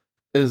is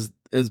is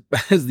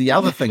the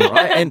other thing,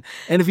 right?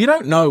 And if you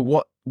don't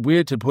know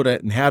where to put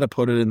it and how to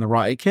put it in the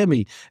right,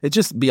 it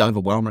just be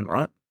overwhelming,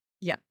 right?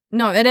 Yeah.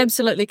 No, it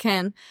absolutely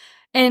can.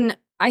 And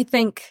I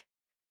think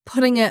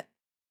putting it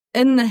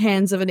in the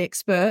hands of an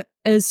expert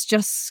is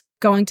just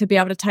going to be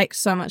able to take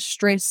so much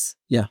stress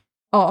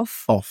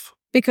off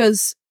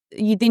because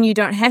then you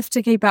don't have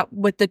to keep up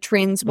with the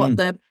trends, what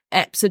the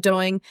apps are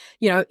doing,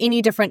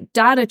 any different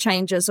data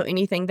changes or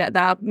anything that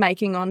they're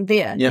making on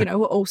there. Yeah.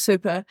 We're all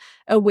super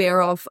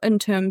aware of in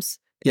terms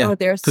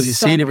because you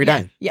see it every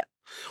day. Yeah.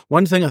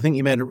 One thing I think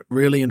you made a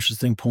really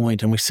interesting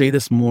point, and we see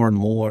this more and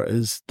more,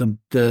 is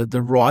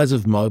the rise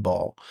of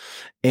mobile.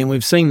 And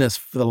we've seen this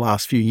for the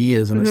last few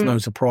years, and it's no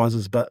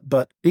surprises, but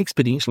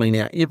exponentially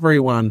now,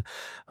 everyone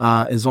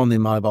is on their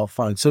mobile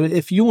phone. So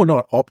if you're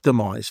not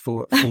optimized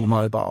for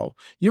mobile,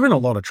 you're in a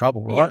lot of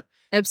trouble, right? Yeah,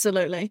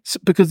 absolutely.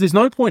 Because there's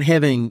no point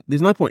having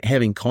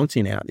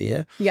content out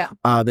there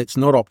that's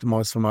not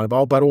optimized for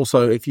mobile. But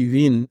also, if you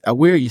then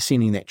where are you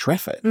sending that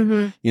traffic?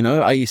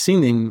 Are you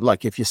sending,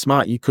 like, if you're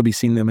smart, you could be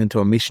sending them into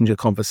a messenger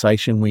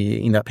conversation where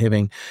you end up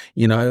having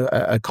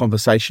a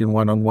conversation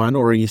one-on-one,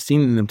 or are you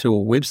sending them to a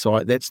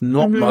website that's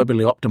not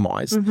mobilely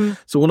optimized?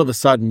 So all of a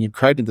sudden you've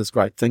created this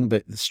great thing,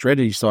 but the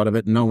strategy side of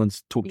it, no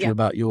one's talked to you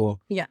about your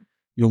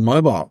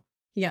mobile.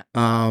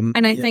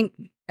 And I think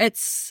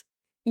it's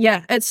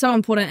so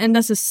important. And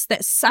that's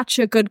such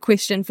a good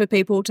question for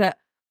people to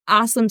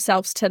ask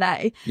themselves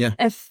today. Yeah.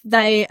 If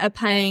they are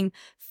paying,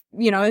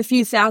 a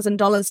few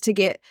 $1,000s to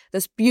get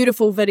this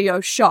beautiful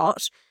video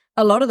shot,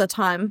 a lot of the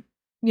time,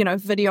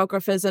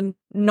 videographers are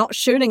not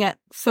shooting it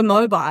for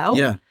mobile.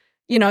 Yeah.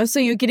 So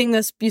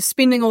you're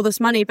spending all this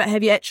money, but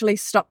have you actually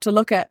stopped to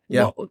look at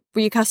what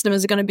your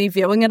customers are going to be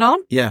viewing it on?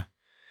 Yeah.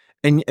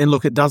 And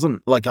look, it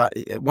doesn't,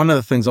 one of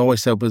the things I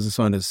always tell business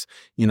owners,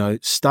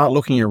 start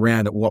looking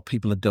around at what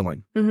people are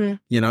doing.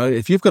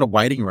 If you've got a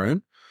waiting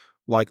room,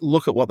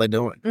 look at what they're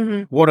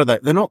doing. What are they?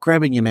 They're not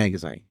grabbing your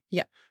magazine.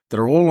 Yeah.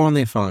 They're all on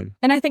their phone.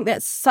 And I think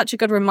that's such a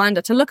good reminder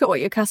to look at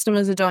what your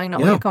customers are doing, not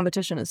what your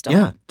competition is doing.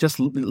 Yeah, just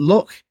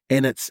look,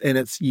 and it's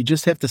you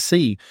just have to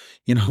see,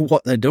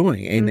 what they're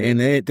doing, and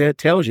that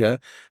tells you,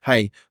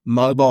 hey,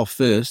 mobile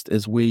first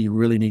is where you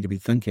really need to be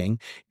thinking.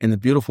 And the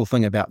beautiful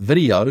thing about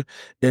video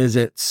is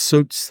it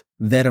suits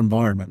that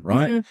environment,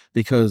 right?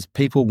 Because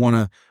people want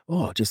to,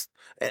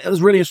 it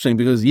was really interesting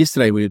because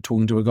yesterday we were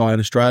talking to a guy in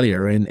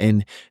Australia,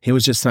 and he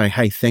was just saying,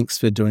 hey, thanks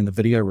for doing the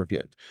video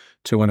review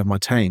to one of my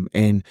team.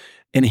 And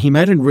he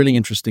made a really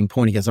interesting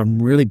point. He goes,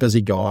 I'm a really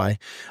busy guy,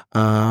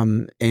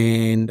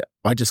 and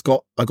I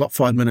got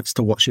 5 minutes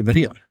to watch your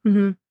video.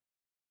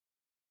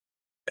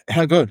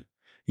 How good,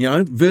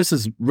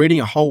 versus reading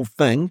a whole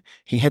thing.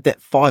 He had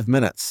that 5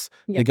 minutes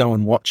to go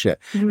and watch it.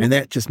 And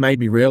that just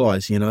made me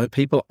realize,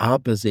 people are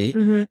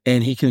busy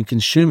and he can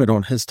consume it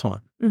on his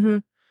time.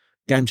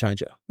 Game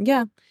changer.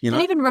 Yeah. And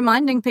even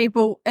reminding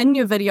people in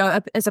your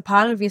video as a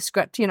part of your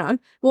script,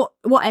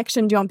 what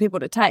action do you want people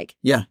to take?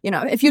 Yeah.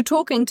 If you're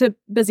talking to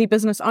busy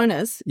business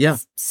owners,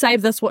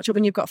 save this, watch it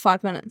when you've got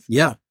 5 minutes.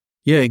 Yeah.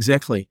 Yeah,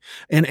 exactly.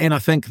 And I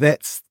think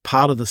that's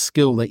part of the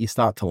skill that you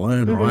start to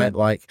learn, right?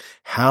 Like,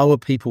 how are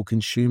people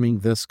consuming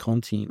this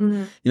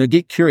content?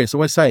 Get curious. I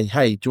always say,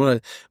 hey, do you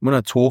want to, when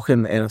I talk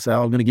and I say,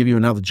 I'm going to give you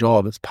another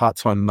job, it's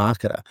part-time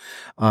marketer.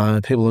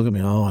 People look at me,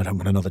 I don't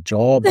want another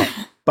job.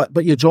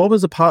 But your job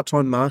as a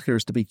part-time marketer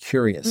is to be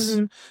curious.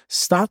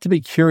 Start to be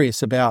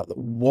curious about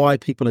why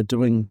people are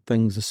doing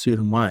things a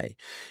certain way.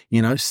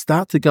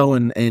 Start to go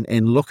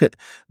and look at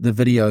the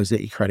videos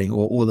that you're creating,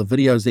 or the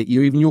videos that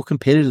even your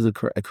competitors are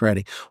creating.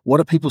 What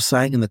are people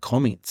saying in the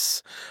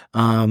comments?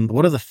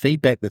 What are the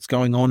feedback that's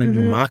going on in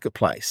your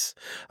marketplace?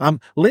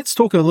 Let's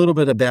talk a little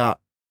bit about,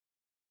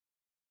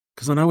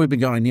 because I know we've been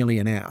going nearly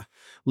an hour.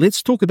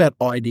 Let's talk about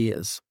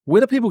ideas. Where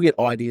do people get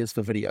ideas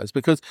for videos?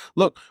 Because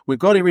look, we've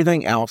got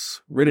everything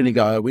else ready to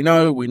go. We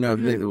know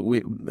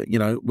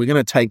that we're going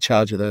to take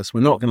charge of this. We're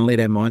not going to let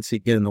our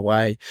mindset get in the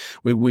way.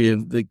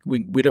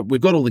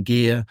 We've got all the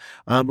gear.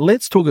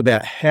 Let's talk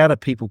about how do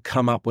people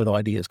come up with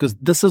ideas, because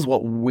this is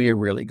what we're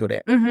really good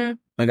at.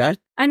 Okay.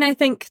 And I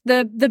think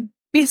the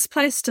best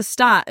place to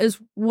start is,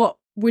 what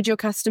would your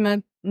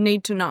customer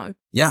need to know?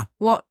 Yeah.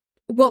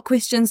 What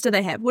questions do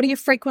they have? What are your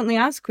frequently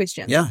asked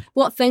questions? Yeah.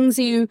 What things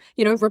are you,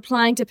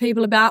 replying to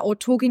people about or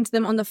talking to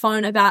them on the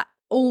phone about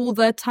all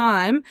the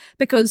time?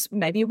 Because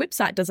maybe your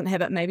website doesn't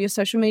have it. Maybe your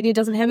social media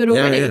doesn't have it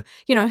already.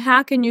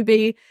 How can you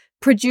be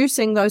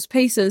producing those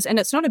pieces? And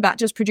it's not about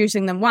just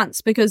producing them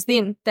once, because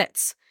then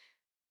that's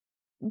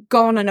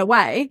gone and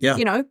away.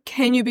 Yeah.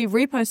 Can you be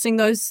reposting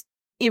those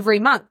every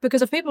month?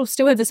 Because if people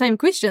still have the same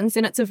questions,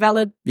 then it's a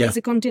valid piece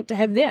of content to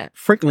have there.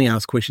 Frequently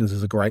asked questions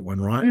is a great one,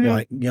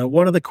 right?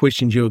 What are the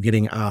questions you're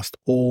getting asked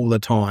all the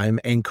time,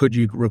 and could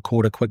you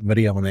record a quick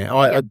video on that?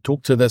 I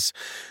talked to this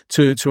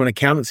to an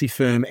accountancy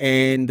firm,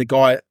 and the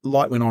guy,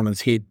 light went on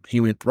his head.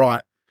 He went,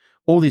 right,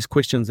 all these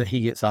questions that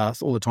he gets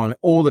asked all the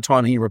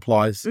time he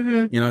replies,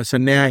 so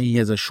now he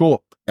has a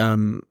short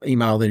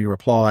email that he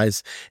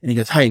replies, and he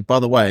goes, "Hey, by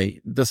the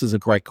way, this is a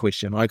great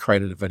question. I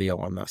created a video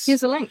on this.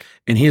 Here's a link."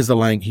 And here's the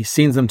link. He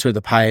sends them to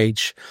the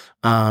page.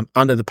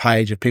 Under the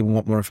page, if people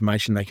want more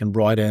information, they can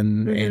write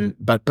in. And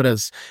but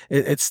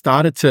it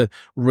started to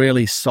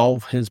really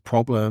solve his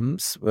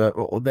problems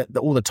all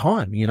the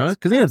time, you know,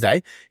 because at the end of the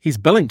day, he's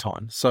billing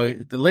time. So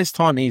the less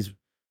time he's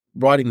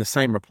writing the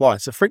same reply.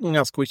 So frequently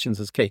asked questions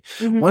is key.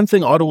 One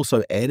thing I'd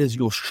also add is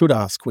your should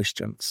ask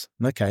questions.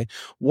 Okay.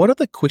 What are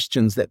the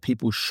questions that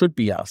people should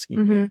be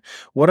asking you?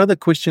 What are the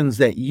questions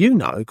that you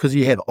know, because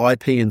you have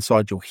IP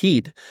inside your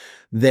head,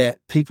 that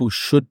people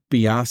should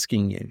be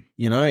asking you,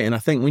 you know? And I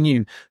think when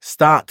you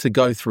start to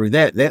go through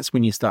that, that's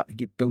when you start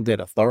to build that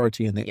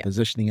authority and that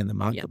positioning in the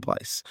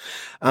marketplace.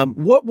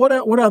 What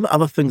are the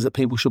other things that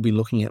people should be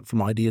looking at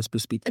from ideas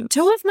perspective?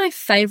 Two of my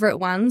favorite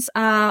ones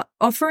are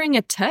offering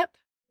a tip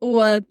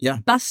or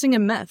busting a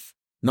myth.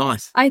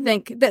 Nice. I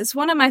think that's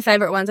one of my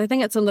favorite ones. I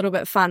think it's a little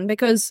bit fun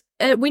because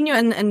when you're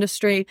in the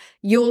industry,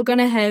 you're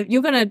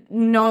gonna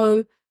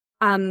know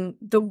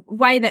the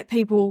way that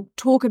people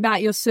talk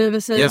about your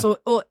services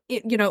or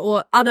you know,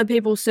 or other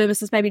people's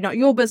services, maybe not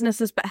your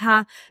businesses, but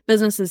how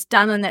business is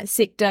done in that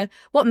sector.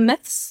 What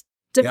myths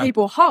do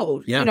people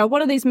hold? You know,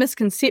 what are these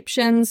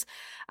misconceptions,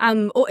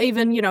 or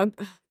even, you know,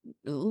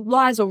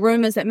 lies or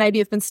rumors that maybe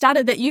have been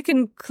started that you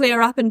can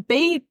clear up and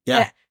be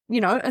that, you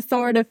know,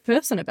 authoritative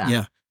person about.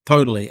 Yeah,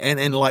 totally.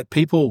 And like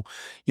people,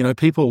 you know,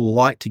 people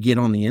like to get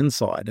on the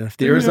inside. And if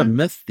there is a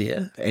myth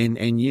there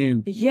and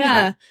you,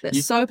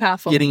 that's so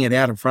powerful. Getting it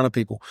out in front of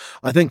people.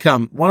 I think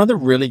one of the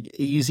really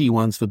easy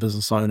ones for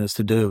business owners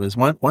to do is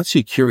once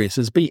you're curious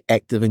is be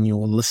active in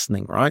your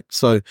listening, right?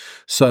 So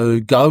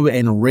go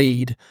and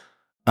read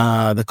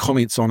the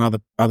comments on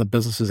other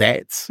businesses'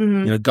 ads. You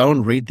know, go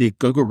and read their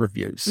Google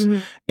reviews.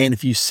 And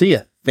if you see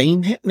a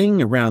theme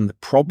happening around the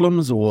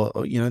problems or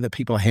you know that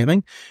people are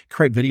having,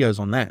 create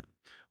videos on that.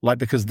 Like,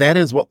 because that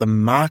is what the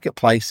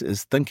marketplace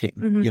is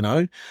thinking, you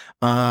know,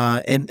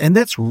 and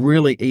that's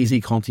really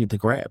easy content to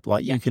grab.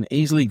 Like you can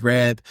easily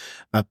grab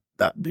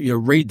you know,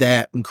 read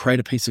that and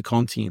create a piece of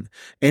content.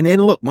 And then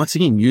look, once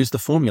again, use the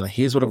formula.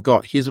 Here's what I've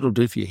got. Here's what I'll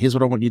do for you. Here's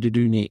what I want you to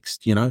do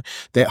next. You know,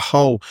 that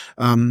whole,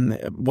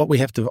 what we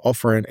have to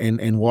offer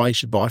and why you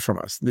should buy from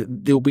us.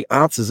 There'll be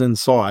answers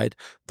inside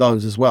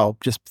those as well,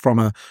 just from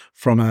a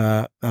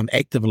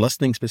active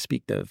listening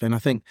perspective. And I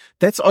think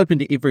that's open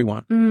to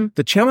everyone.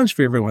 The challenge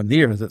for everyone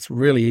there is it's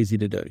really easy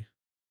to do,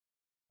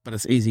 but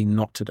it's easy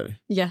not to do.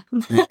 Yeah.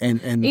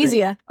 And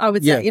easier, I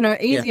would say, you know,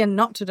 easier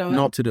not to do it.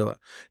 Not to do it.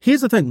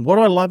 Here's the thing. What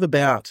I love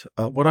about,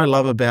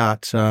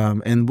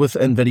 and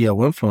within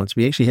Video Influence,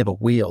 we actually have a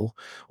wheel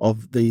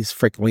of these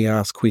frequently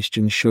asked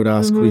questions, should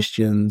ask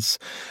questions,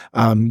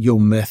 your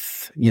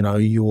myth, you know,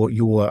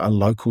 your a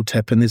local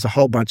tip, and there's a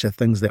whole bunch of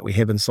things that we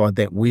have inside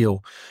that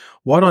wheel.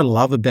 What I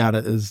love about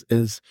it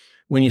is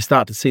when you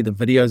start to see the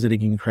videos that are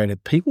getting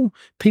created, people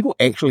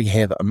actually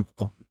have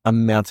a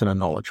mountain of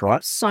knowledge,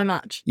 right? So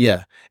much.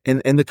 Yeah.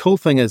 And the cool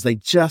thing is they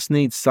just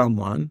need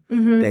someone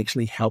to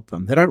actually help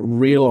them. They don't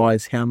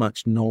realize how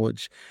much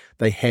knowledge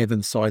they have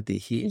inside their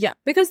head. Yeah,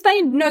 because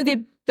they know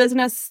their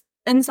business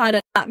inside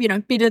and out, you know,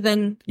 better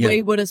than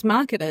we would as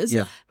marketers.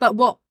 Yeah. But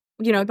what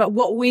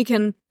we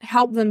can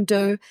help them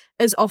do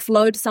is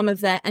offload some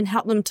of that and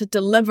help them to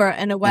deliver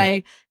in a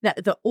way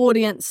that the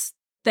audience,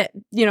 that,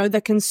 you know,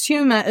 the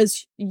consumer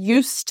is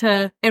used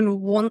to and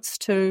wants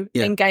to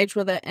engage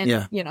with it.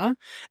 And, you know.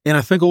 And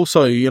I think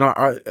also, you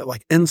know,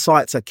 like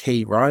insights are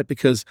key, right?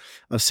 Because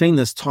I've seen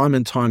this time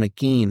and time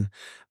again.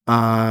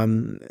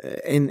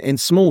 And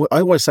small,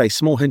 I always say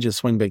small hinges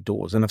swing big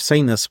doors. And I've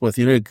seen this with,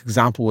 you know,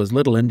 example was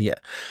Little India.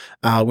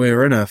 We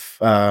were in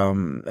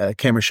a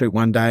camera shoot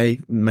one day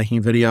making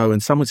a video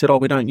and someone said, "Oh,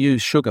 we don't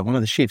use sugar." One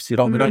of the chefs said,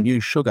 "Oh, we don't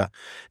use sugar."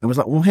 And I was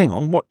like, "Well, hang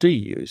on, what do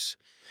you use?"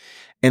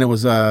 And it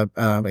was a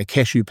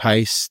cashew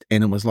paste,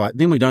 and it was like,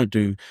 then we don't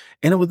do,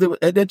 and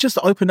it just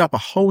opened up a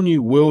whole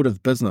new world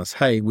of business.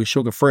 Hey, we're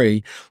sugar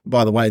free.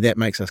 By the way, that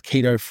makes us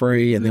keto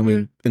free. And then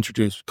we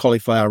introduced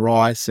cauliflower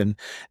rice, and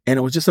it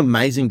was just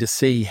amazing to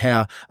see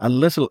how a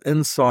little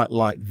insight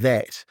like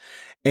that,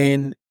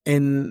 and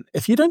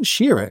if you don't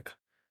share it,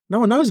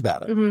 no one knows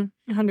about it.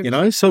 100%. You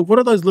know, so what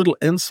are those little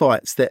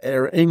insights that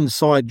are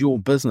inside your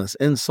business,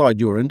 inside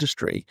your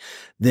industry,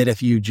 that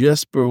if you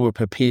just were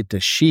prepared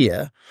to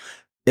share,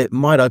 it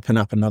might open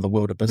up another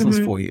world of business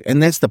for you.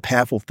 And that's the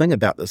powerful thing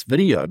about this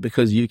video,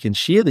 because you can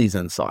share these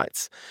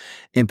insights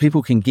and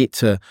people can get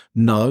to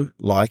know,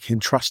 like,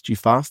 and trust you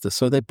faster,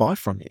 so they buy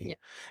from you. Yeah.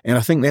 And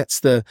I think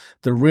that's the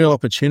real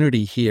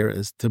opportunity here,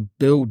 is to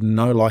build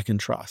know, like, and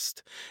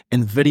trust.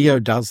 And video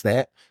does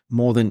that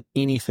more than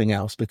anything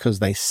else, because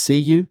they see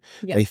you,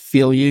 they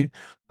feel you,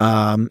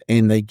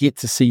 and they get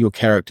to see your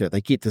character.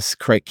 They get to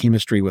create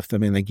chemistry with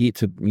them, and they get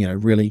to, you know,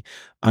 really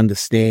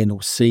understand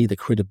or see the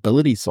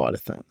credibility side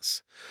of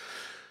things.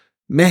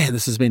 Man,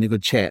 this has been a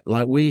good chat.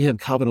 Like, we have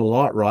covered a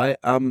lot, right?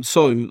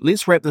 So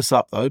let's wrap this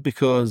up though,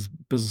 because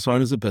business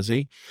owners are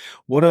busy.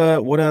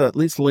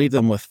 Let's leave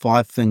them with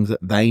 5 things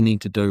that they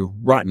need to do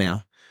right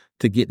now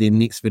to get their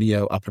next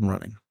video up and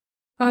running.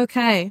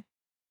 Okay.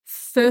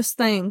 first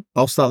thing?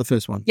 I'll start the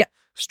first one. Yeah.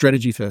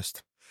 Strategy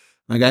first.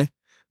 Okay.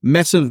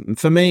 Massive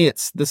for me.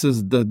 This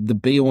is the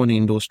be all and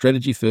end all.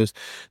 Strategy first.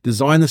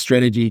 Design the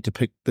strategy to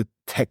pick the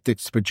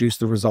tactics to produce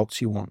the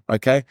results you want.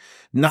 Okay.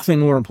 Nothing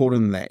more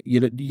important than that.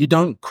 You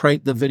don't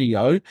create the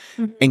video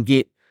and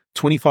get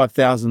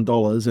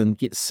 $25,000 and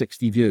get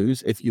 60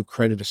 views if you've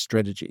created a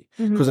strategy.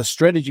 Because a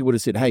strategy would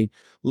have said, hey,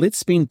 let's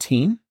spend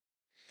 10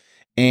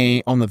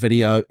 on the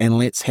video and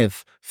let's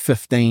have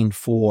 15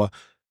 for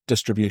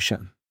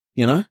distribution,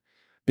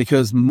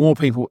 because more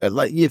people,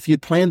 like if you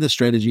planned the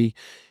strategy,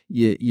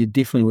 you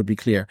definitely would be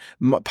clear.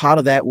 Part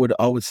of that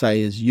I would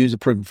say is use a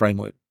proven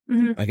framework.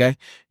 Okay.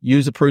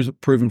 Use a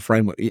proven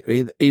framework.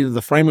 Either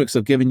the frameworks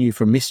I've given you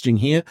for messaging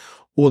here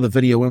or the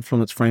video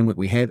influence framework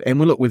we have. And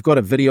we've got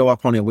a video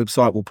up on our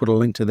website. We'll put a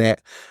link to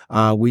that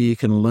where you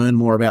can learn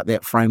more about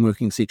that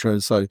framework,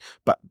 etc. So,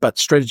 but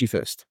strategy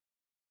first.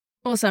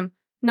 Awesome.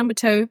 Number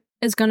 2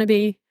 is going to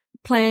be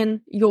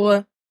plan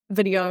your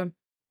video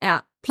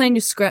out. Plan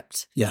your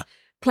script. Yeah.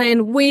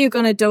 Plan where you're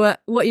going to do it,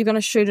 what you're going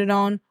to shoot it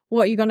on,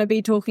 what you're going to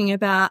be talking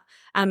about,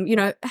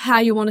 how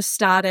you want to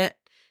start it,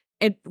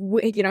 how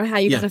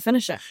you're going to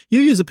finish it.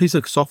 You use a piece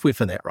of software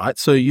for that, right?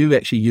 So you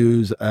actually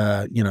use,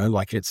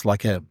 it's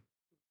like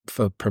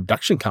for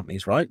production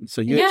companies, right? So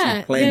you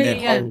actually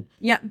plan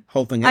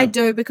whole thing out. I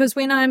do, because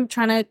when I'm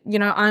trying to,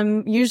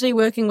 I'm usually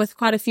working with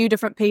quite a few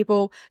different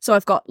people. So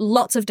I've got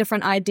lots of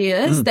different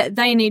ideas that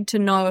they need to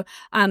know,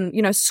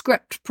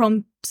 script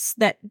prompts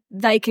that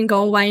they can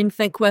go away and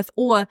think with,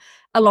 or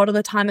a lot of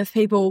the time if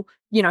people,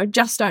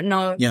 just don't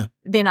know,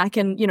 then I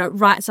can,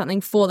 write something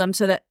for them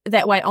so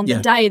that way on the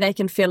day they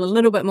can feel a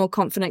little bit more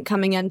confident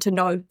coming in to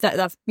know that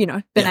they've,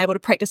 been able to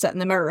practice it in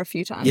the mirror a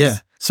few times. Yeah.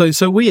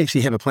 So we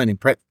actually have a planning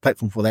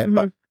platform for that.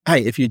 But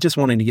hey, if you're just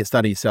wanting to get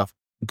started yourself,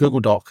 Google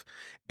Doc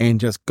and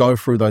just go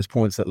through those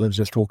points that Liv's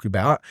just talked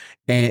about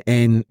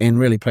and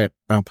really plan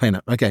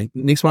it. Okay.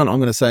 Next one I'm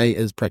going to say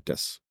is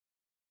practice.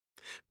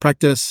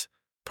 Practice,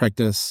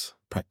 practice,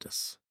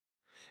 practice.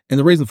 And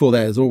the reason for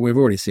that is, we've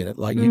already said it,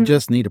 like you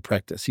just need to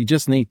practice. You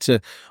just need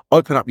to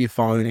open up your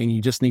phone and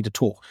you just need to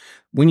talk.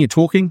 When you're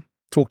talking,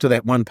 talk to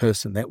that one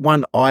person, that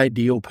one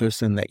ideal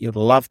person that you'd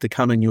love to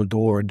come in your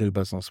door and do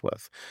business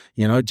with.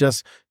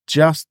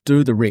 Just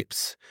do the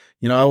reps.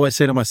 I always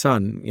say to my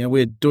son,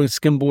 we're doing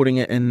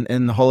skimboarding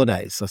in the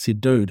holidays. I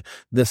said, dude,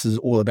 this is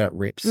all about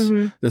reps.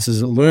 This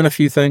is learn a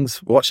few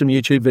things, watch some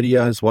YouTube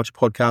videos, watch a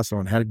podcast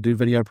on how to do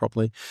video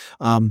properly.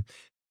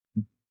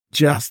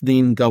 Just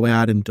then go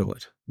out and do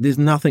it. There's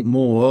nothing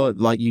more,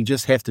 like you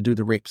just have to do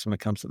the reps when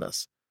it comes to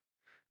this.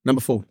 Number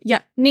 4.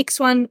 Yeah. Next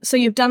one. So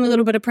you've done a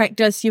little bit of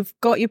practice. You've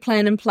got your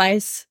plan in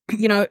place.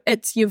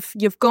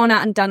 You've gone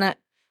out and done it.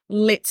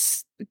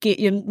 Let's get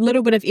your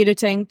little bit of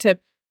editing to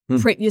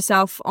prep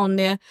yourself on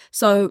there.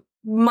 So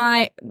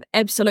my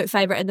absolute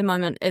favorite at the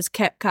moment is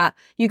CapCut.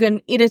 You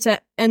can edit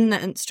it in the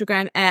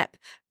Instagram app.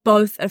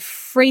 Both are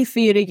free for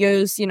you to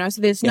use, so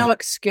there's no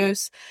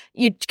excuse.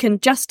 You can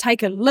just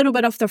take a little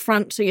bit off the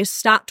front, so you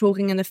start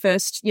talking in the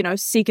first,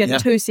 second,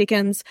 2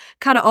 seconds,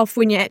 cut it off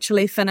when you're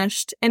actually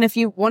finished. And if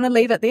you want to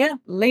leave it there,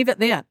 leave it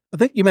there. I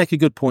think you make a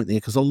good point there,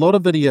 because a lot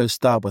of videos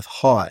start with,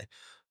 hi,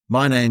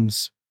 my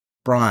name's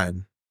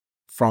Brian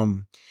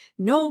from...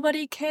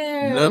 Nobody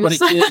cares.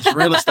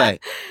 Real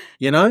estate,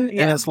 and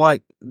it's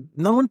like,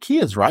 no one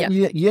cares, right?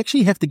 You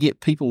actually have to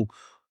get people...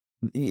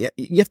 You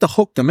have to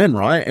hook them in,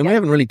 right? And we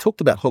haven't really talked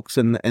about hooks,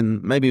 and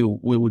maybe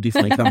we will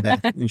definitely come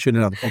back and shoot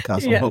another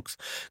podcast on hooks,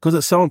 because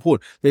it's so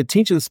important. The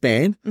attention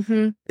span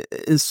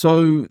is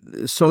so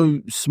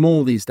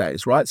small these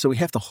days, right? So we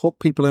have to hook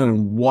people in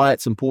and why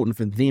it's important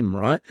for them,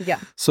 right?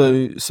 Yeah.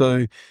 So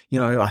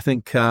I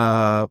think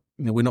we're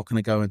not going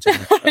to go into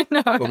that,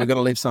 no. but we're going to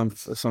leave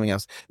something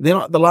else.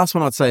 Then the last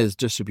one I'd say is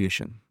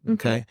distribution.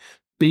 Okay,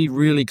 be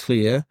really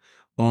clear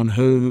on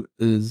who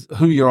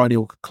your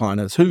ideal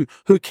client is, who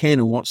can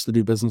and wants to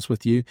do business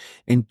with you,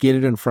 and get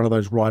it in front of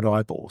those right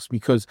eyeballs,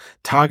 because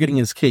targeting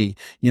is key.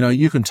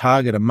 You can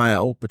target a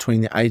male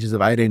between the ages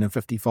of 18 and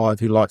 55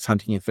 who likes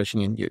hunting and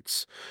fishing in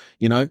utes,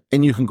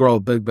 and you can grow a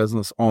big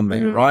business on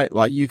that, right?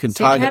 Like you can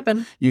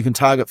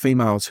target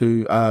females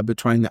who are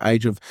between the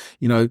age of,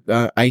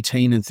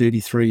 18 and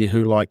 33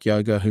 who like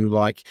yoga, who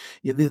like,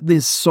 you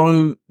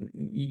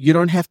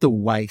don't have to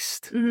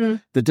waste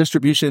the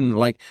distribution.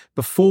 Like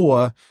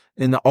before,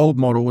 in the old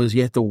model is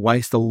you have to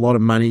waste a lot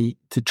of money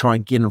to try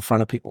and get in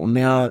front of people.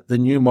 Now, the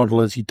new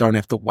model is you don't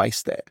have to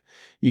waste that.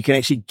 You can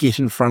actually get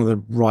in front of the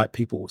right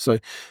people. So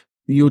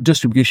your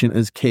distribution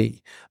is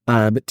key,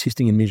 but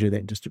testing and measure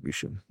that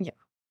distribution. Yeah.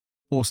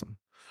 Awesome.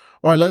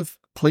 All right, Liv,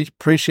 please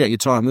appreciate your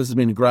time. This has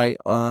been great.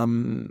 By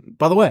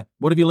the way,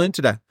 what have you learned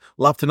today?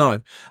 Love to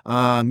know.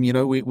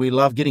 We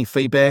love getting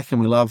feedback,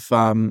 and we love,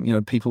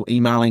 people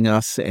emailing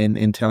us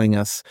and telling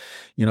us,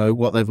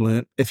 what they've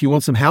learned. If you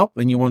want some help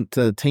and you want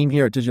a team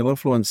here at Digital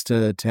Influence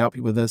to help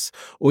you with this,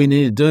 all you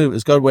need to do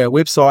is go to our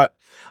website,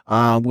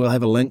 We'll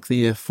have a link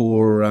there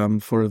for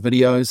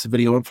videos,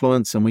 video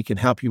influence, and we can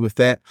help you with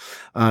that.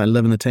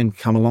 Liv and the team can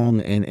come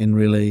along and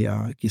really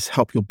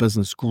help your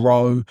business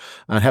grow,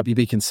 help you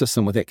be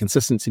consistent with that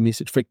consistency,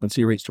 message,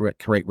 frequency, reach,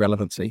 correct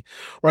relevancy.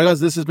 All right, guys,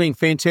 this has been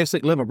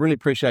fantastic. Liv, I really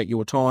appreciate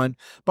your time.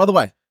 By the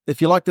way, if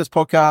you like this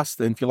podcast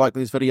and if you like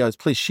these videos,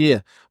 please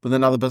share with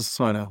another business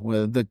owner.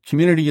 Where the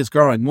community is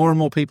growing. More and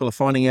more people are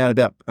finding out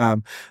about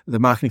the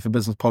Marketing for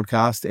Business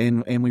podcast,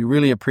 and we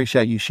really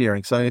appreciate you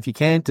sharing. So if you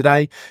can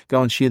today,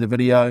 go and share the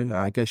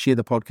video, go share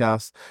the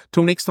podcast.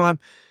 Till next time,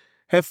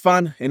 have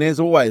fun, and as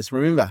always,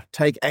 remember,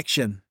 take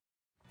action.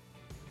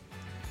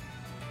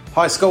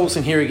 Hi, Scott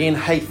Wilson here again.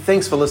 Hey,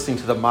 thanks for listening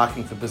to the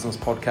Marketing for Business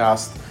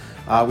podcast.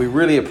 We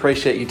really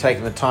appreciate you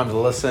taking the time to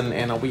listen,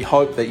 and we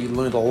hope that you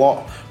learned a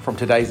lot from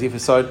today's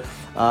episode.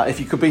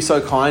 If you could be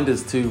so kind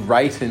as to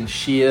rate and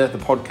share the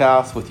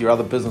podcast with your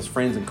other business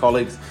friends and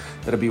colleagues,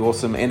 that'd be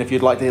awesome. And if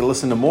you'd like to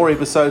listen to more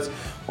episodes,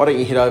 why don't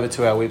you head over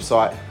to our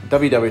website,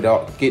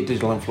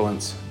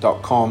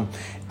 www.getdigitalinfluence.com,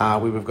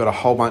 where we've got a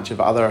whole bunch of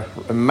other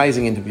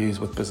amazing interviews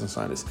with business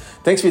owners.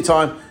 Thanks for your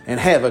time, and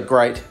have a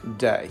great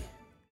day.